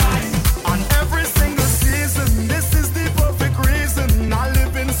cloud nine. And every single season, this is the perfect reason I'm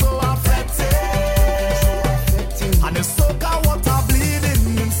living so affected. And it's soca water bleeding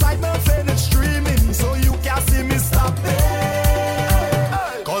inside my vein, it's streaming, so you can't see me stop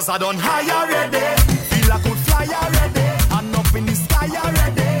it. 'Cause I done high already. Feel I could fly already. And up in the sky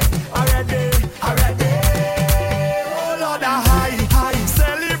already. Oh Lord, I high.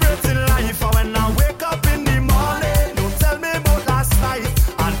 Celebrating life. And when I wake up in the morning, don't tell me about last night.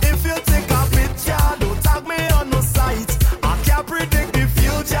 And if you take a picture, don't tag me on no site. I can't predict the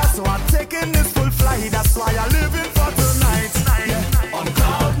future, so I'm taking this full flight. That's why I'm living for tonight. Yeah. On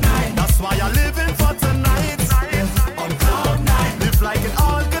cloud nine. That's why I'm living for tonight. Yeah. On cloud nine. Live like it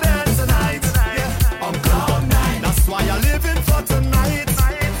all could end tonight. Yeah. On cloud nine. That's why I'm living for tonight.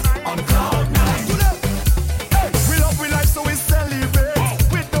 On cloud nine. Hey, we love we life, so we celebrate.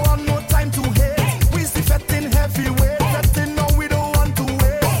 We don't want no time to hate. We see fetting heavyweight. Fetting now we don't want to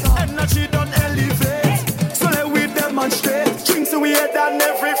wait. Energy don't elevate, so let we demonstrate. Drinks in we head and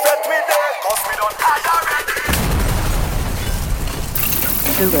every fet we there. 'Cause we don't hide already.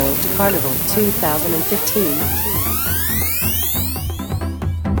 The Road to Carnival 2015.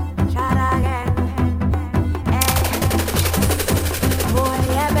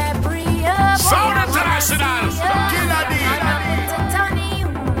 Sound International. Killer D.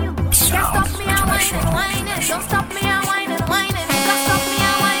 Can't stop me, I'm whining. Don't stop me, I'm whining. Can't stop me,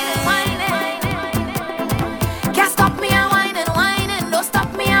 I'm whining. Can't stop me, I'm whining. Don't stop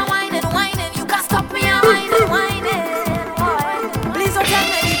me, I'm whining. You can't stop me, I'm whining. Please don't tell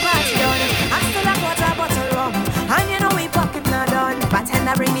me the party done. I'm still a quarter bottle rum, and you know we pocket not done.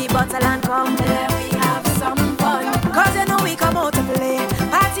 Bartender bring the bottle and come. Let we have some fun. 'Cause you know we come out to play.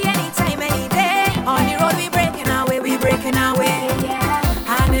 Party anytime, any day. On the road we breaking our way.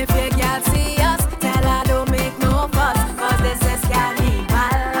 And if you can't see us, tell her don't make no fuss. 'Cause this is can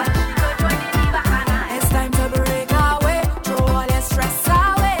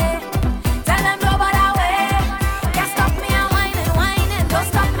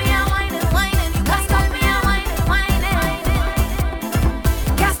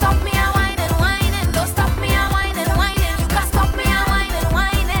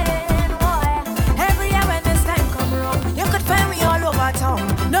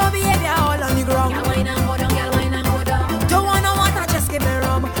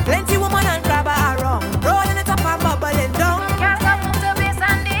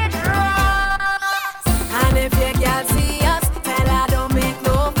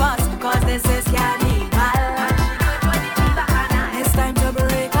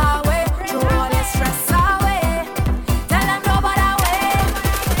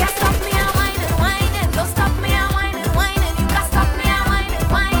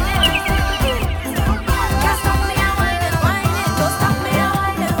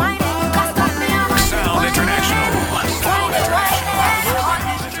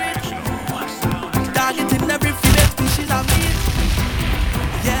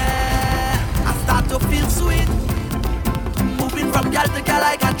girl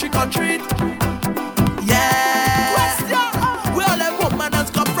like a trick or treat. Yeah. Where all them woman has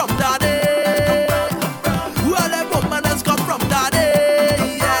come from, daddy? Where all them woman has come from,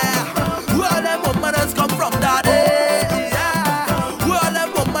 daddy? Yeah. Where all them woman has come from, daddy? Yeah. Where all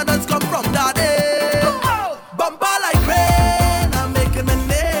them woman has come from, daddy? Bumper like rain, I'm making my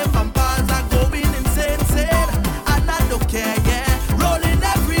name. Bumpers are going insane, and I don't care, yeah. Rolling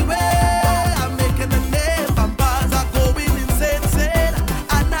everywhere, I'm making a name. Bumpers are going insane,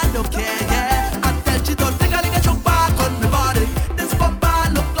 and I don't care, yeah. I tell you, don't think I get your back on my body. This bumper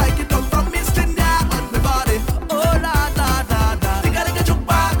look like it come from East India on my body. Oh la la la la, think I get your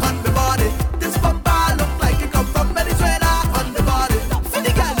back on my body. This bumper look like it come from Venezuela on the body. See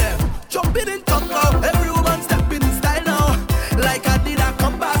the girl them jumping in top now, every woman stepping in style now. Like I did a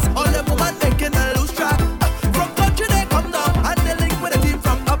compass, all the woman making a loose track. From country they come now, and they link with a team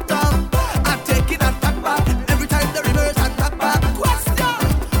from uptown. I'm taking a tap back, every time they reverse and tap back. Question,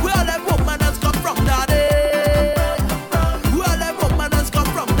 where all them woman has come from, daddy? Where all them woman has come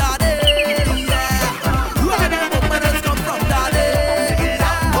from, daddy? Yeah. Where all them woman has come from, daddy? Yeah.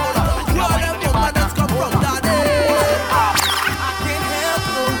 Where all them woman has come from, daddy? I can't help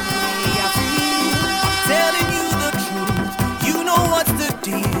the way I feel. I'm telling you the truth. You know what's the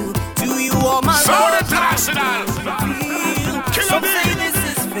deal. Do you all my Sound love? International. Some say this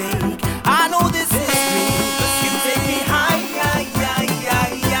is fake. I know this is real. 'Cause you take me higher,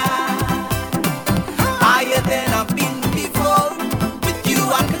 higher than I've been before. With you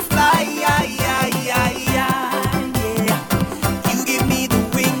I can fly, You give me the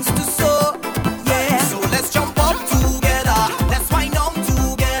wings to soar, yeah. So let's jump up together. Let's wind up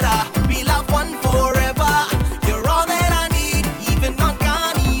together. We love one forever. You're all that I need, even on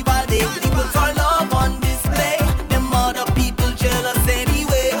Carnival Day. We put our love on display. Them other people jealous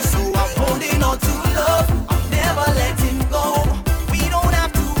anyway. So I'm holding on to love. I'm never letting go. We don't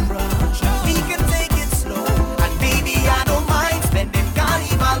have to rush. We can take it slow. And baby, I don't mind spending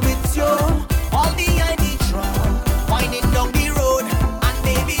Carnival with you. All the I need trouble, winding down the road. And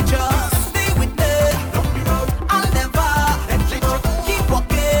baby, just stay with me. I'll never let you keep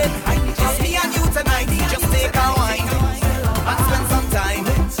walking. Just me and you tonight. Just take a wine and spend some time.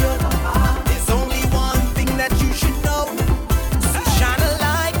 There's only one thing that you should know. So shine a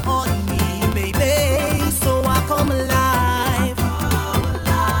light on me, baby, so I come alive.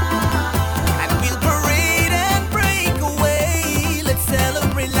 And we'll parade and break away. Let's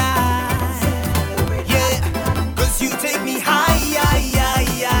celebrate life. Yeah, 'cause you take me higher,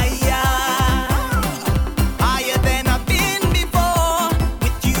 higher than I've been before.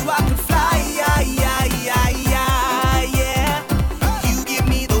 With you I can fly, yeah. You give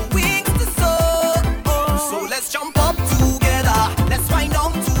me the wings to soar. So let's jump up together. Let's wind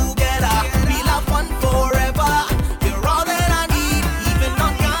up together. We love one forever. You're all that I need, even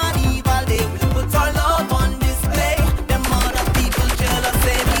on Carnival Day. We put our love on display. Them other people jealous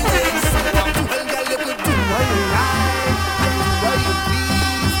anyway. So well, girl, you could do what you like and do what you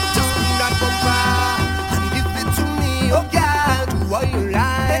please. Just bring that bumper and give it to me. Oh, girl, do what you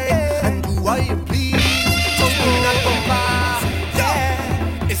like and do what you please. Just bring that bumper.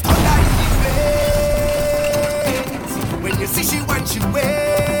 Yeah, it's thunder in the place. When you see she when she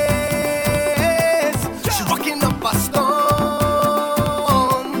waits, she walking up a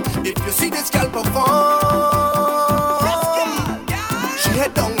storm. If you see this girl perform, she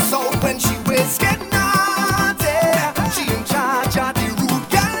head down south when she waits get naughty. She in charge of the rude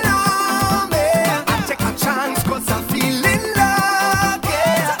girl army. I take a chance 'cause I'm feeling lucky.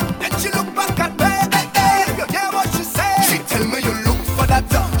 Then she look back at me, you hear what she say? She tell me you look for that.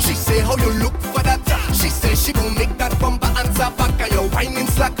 She say how you look for that. She say she gon' make that bumper answer back and you whining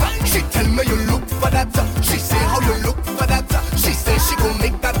slack. She tell me you look for that. She say how you look for that. She say she gon'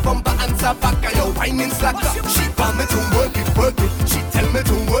 make that bumper answer back and you whining slack. She want me to work it. She tell me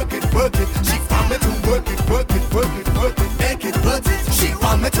to work it. She want me to work it, make it worth it. She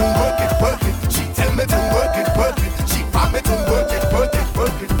want me to work it. She tell me to work it. She want me to work it,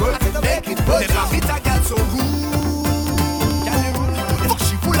 make it worth it. Never meet a girl so rude. Fuck,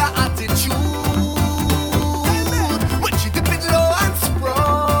 she full of attitude. When she dip it low and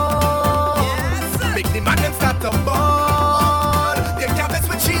sprawl, make the man them start to ball. They can't mess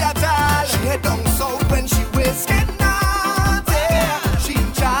with she at all. She head down south when she waist get now.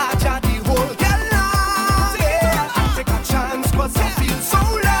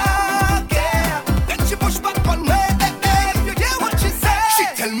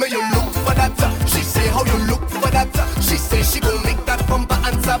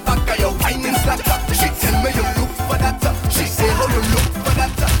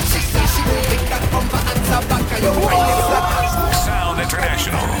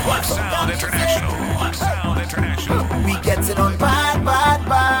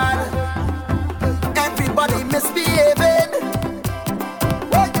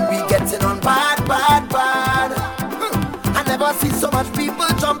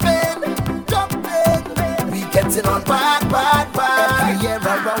 jumping. We getting on bad. Every year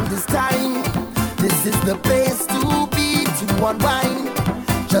around this time, this is the place to be, to unwind.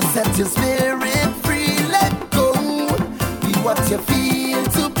 Just set your spirit free, let go. Be what you feel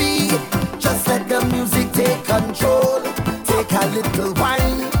to be. Just let the music take control. Take a little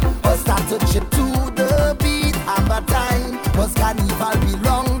wine, or start to chip to the beat. Have a time, 'cause carnival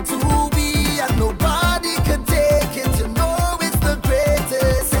belong to we, and nobody can take it. You know it's the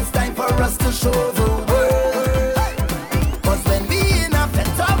greatest. It's time for us to show the world. 'Cause when we in a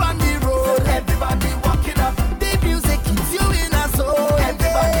fete on the road, everybody walking up. The music keeps you in a soul.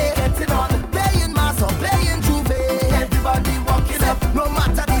 Everybody getting on, playing mass or playing juve. Everybody walking up, no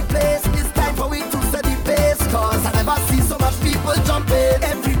matter the place. It's time for we to set the pace. 'Cause I never see so much people jumping.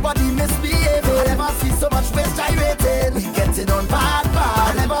 Everybody misbehaving. I never see so much waist gyrating. We getting on bad.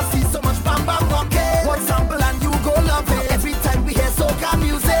 I never see so much bam walking. One sample and you go love it. Every time we hear soca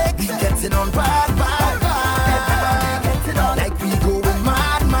music, we getting on bad. Everybody getting on like we going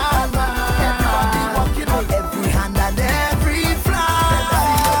mad. Everybody walking on every hand and every fly.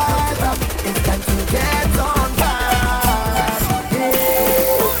 It's time to get on bad.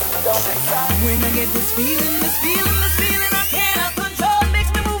 When I get this feeling I cannot control.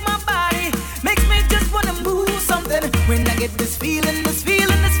 Makes me move my body, makes me just wanna move something. When I get this feeling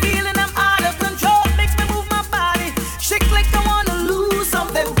I'm out of control. Makes me move my body, shake like I wanna lose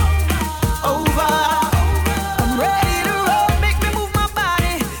something. Over, I'm ready to roll. Make me move my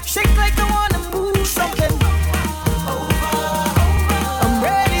body, shake like I wanna move something. Over, I'm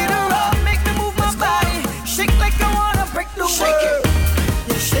ready to roll. Make me move my body, shake like I wanna break the world. Shake it,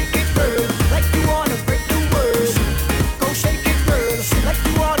 yeah, shake it, girl, like you wanna break the world. Go shake it, girl, like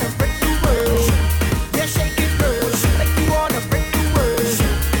you wanna break the world. Yeah, shake it, girl, like you wanna break the world.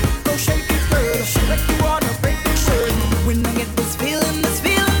 Go shake it, girl, like you wanna break the world. When I get this feeling,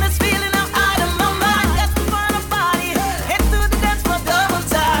 I'm out of my mind. Got to find a body, head to the dance for double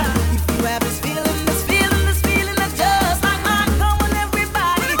time. If you have this feeling, I just like mine. Come on,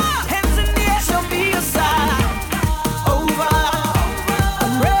 everybody, hands in the air, show me your side. Over,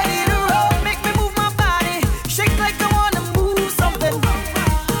 I'm ready to roll. Make me move my body, shake like I wanna move something.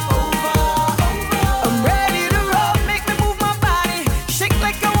 Over, I'm ready to roll. Make me move my body, shake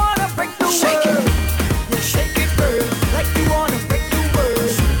like I wanna break the world. Yeah, shake it, girl, like you wanna break the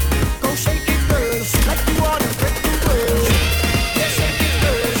world. Go shake it, girl, like you wanna break the world. Yeah, shake it,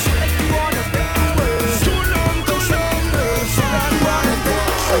 girl, like you wanna break the world. Too long, girl, like you wanna break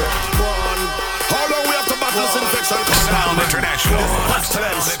the world. How long we have to battle this infection? Sound International.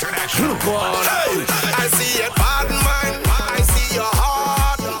 Hey, I see your bad mind, I see your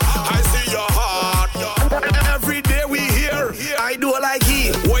heart, I see your heart. Every day we hear, I do like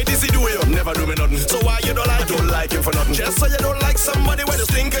he. Why does he do you? Never do me nothing. So why you don't like him for nothing? Just so you don't like somebody when you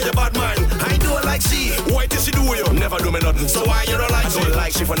think of your bad mind. I do like she. Why does she do you? Never do me nothing. So why you don't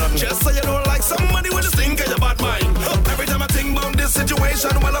like she for nothing? Just so you don't like somebody when you think of your bad mind. Every time I think about this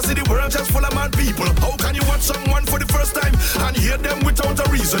situation, well I see the world just full of mad people. How can you watch someone for the first time and hear them without a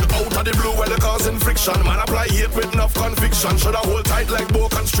reason? Out of the blue while they're causing friction. Man apply hate with enough conviction. Should I hold tight like boa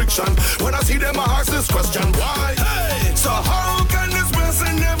constriction? When I see them I ask this question, why? Hey, so how can this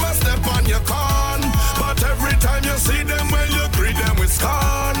person never step on your con? But every time you see them, well you greet them with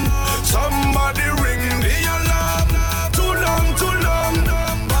scorn. Somebody ring the alarm. Too long.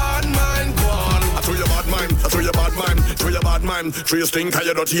 Bad mind gone. I throw your bad mind. Throw your bad mind. Throw your stink, how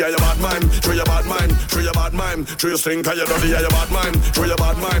you dirty, how your bad mind. Throw your bad mind. Throw your stink, how you dirty, how your bad mind. Throw your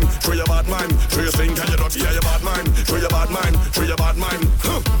bad mind. Throw your stink, how you dirty, how your bad mind. Throw your bad mind.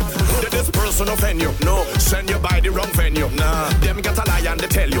 Did this person offend you? No. Send you by the wrong venue? Nah. Them get a lie and they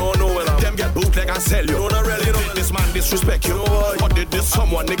tell you. No, well, them get bootleg and sell you. No, not really. Did this man disrespect you? No. Or did this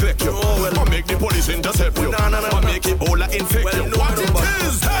someone neglect you? No, well, or make the police intercept you? No. Or make Ebola infect you? What it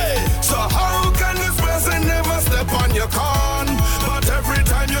is? Hey. So how can this person never step on your con? But every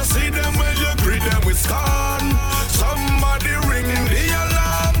time you see them, well, you greet them with scorn. Somebody ring the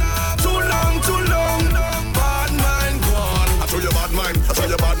alarm. Too long. Bad mind gone. I throw your bad mind. Throw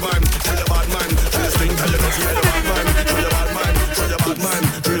your bad mind. Throw your stink, how you dirty, how your bad mind. Throw your bad mind.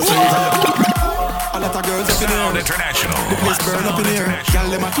 Throw your stink, how you A lot of girls up in Sound here. International. The place burn up in here. Girl,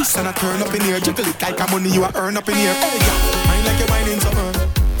 them a kiss and a turn up in here. Jiggle it like a money you a earn up in here. Hey, girl, mind like you're whining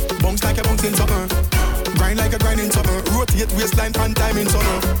something. Bounce like you're bouncing something. Grind like a grinding something. Rotate waistline pan timing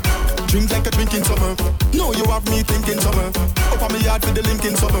something. Drink like a drinking something. No, you have me thinking something. Up on me yard for the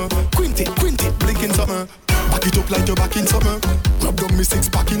linking something. Quint it, blinking something. Back it up like you're back in summer. Rub down me six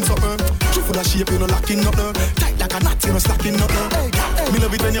pack in summer. True for the shape, you no locking up no. Tight like a knot, you no slacking up no. Hey, me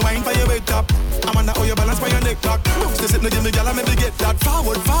love it when you wine for your wake up. I'm on how you balance by your neck back. Moves this it, no give me gal, I maybe get that.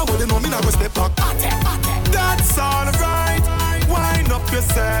 Forward, you know me not go step back. That's alright. Wind up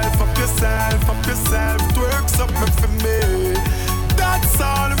yourself, up yourself, up yourself. Twerk something for me. That's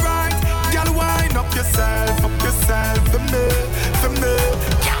alright. Gal, wind up yourself for me, for me.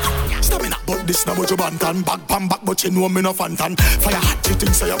 Stamina, but this now what you bantan. Back, pam, back, but you know me no fantan. Fire hot, you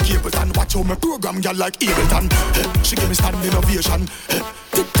think so you keep it and watch how me program, girl like Ableton. She give me standing ovation.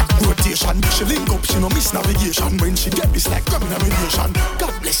 Tick-tock rotation. She link up, she no miss navigation. When she get this like coming nomination.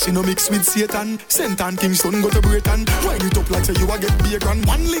 God bless, she no mix with Satan. Sentan Kingston go to Britain. Wind it up like say you a get bacon.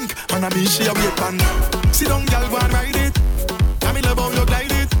 One link, and I mean she a wait pan. Sit down, girl, go and ride it. I'm in love how you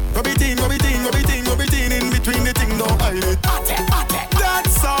glide it. Rub it in, rub it in, rub it in, rub it in between the thing, don't hide it.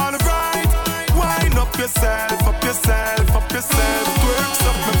 That's alright. Wind up yourself, up yourself, up yourself. Twerk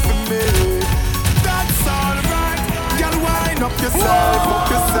something for me. That's alright. Girl, wind up yourself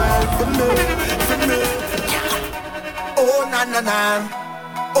for me, for me. Oh na na na.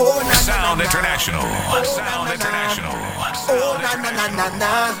 Oh na na na. Sound International. Sound International. Oh na na na na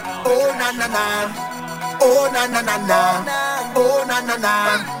na. Oh na na na. Oh na na na na. Oh na na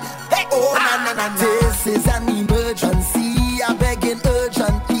na. Oh na na na. This is an emergency. I'm begging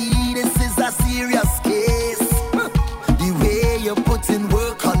urgently. This is a serious case. The way you put in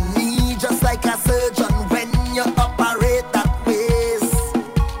work on me, just like a surgeon when you operate that ways.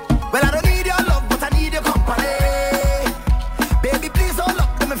 Well, I don't need your love, but I need your company. Baby, please hold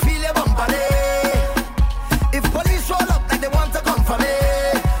up, let me feel your company. If police roll up like they want to come for me,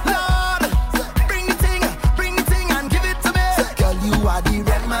 Lord, bring the thing and give it to me. Girl, you are the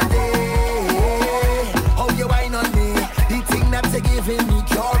remedy. How you whine on me, the thing that you're giving me,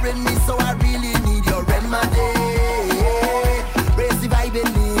 curing me, so I really need your remedy. Raise the vibe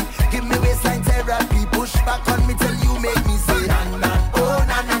in me, give me waistline therapy, push back on me till you make me say na na. Oh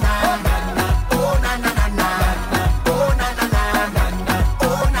na na na na na. Oh na na na na na. Oh na na na na na.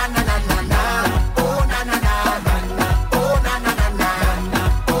 Oh na na na na na. Oh na na na na na. Oh na na na na na.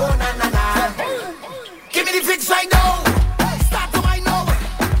 Oh na na na. Give me the fix right now. Start to wind over.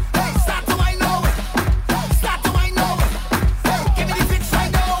 Hey, start to wind over. Start to wind over. Hey, give me the fix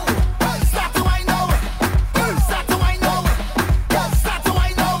right now. Start to wind over. Start to wind over. Start to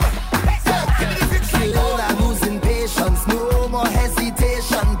wind over. Give me the fix right now. I'm losing patience, no more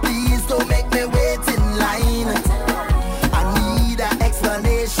hesitation. Please don't make me wait in line. I need an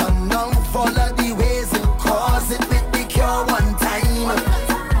explanation. Now follow the ways you cause it with the cure one time.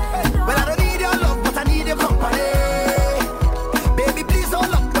 Well, I don't need your love, but I need your company. Baby, please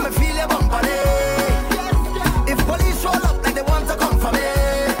hold up, let me feel your company. If police roll up like they want to come for me,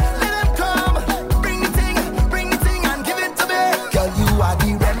 let them come. Bring the thing and give it to me. Girl, you are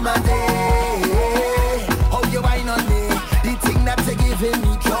the remedy. How you whine on me, the thing that you're giving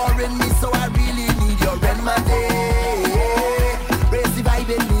me, curing me, so I really need your remedy. Raise the vibe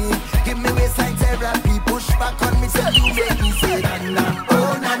in me, give me waistline therapy, push back on me till you make me say na na.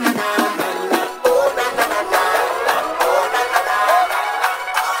 Oh na na na. Oh na na na na. Oh na na na.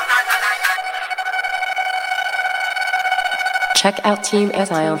 Check out Team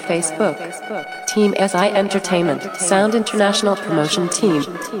SI on Facebook. Team SI Entertainment, Sound International Promotion Team.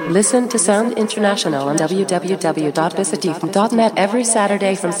 Listen to Sound International on www.bisadifm.net every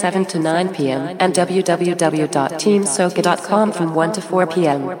Saturday from 7 to 9 p.m. and www.teamsoca.com from 1 to 4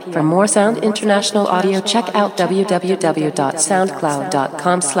 p.m. For more Sound International audio, check out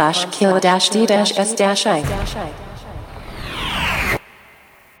www.soundcloud.com/killa-d-s-i.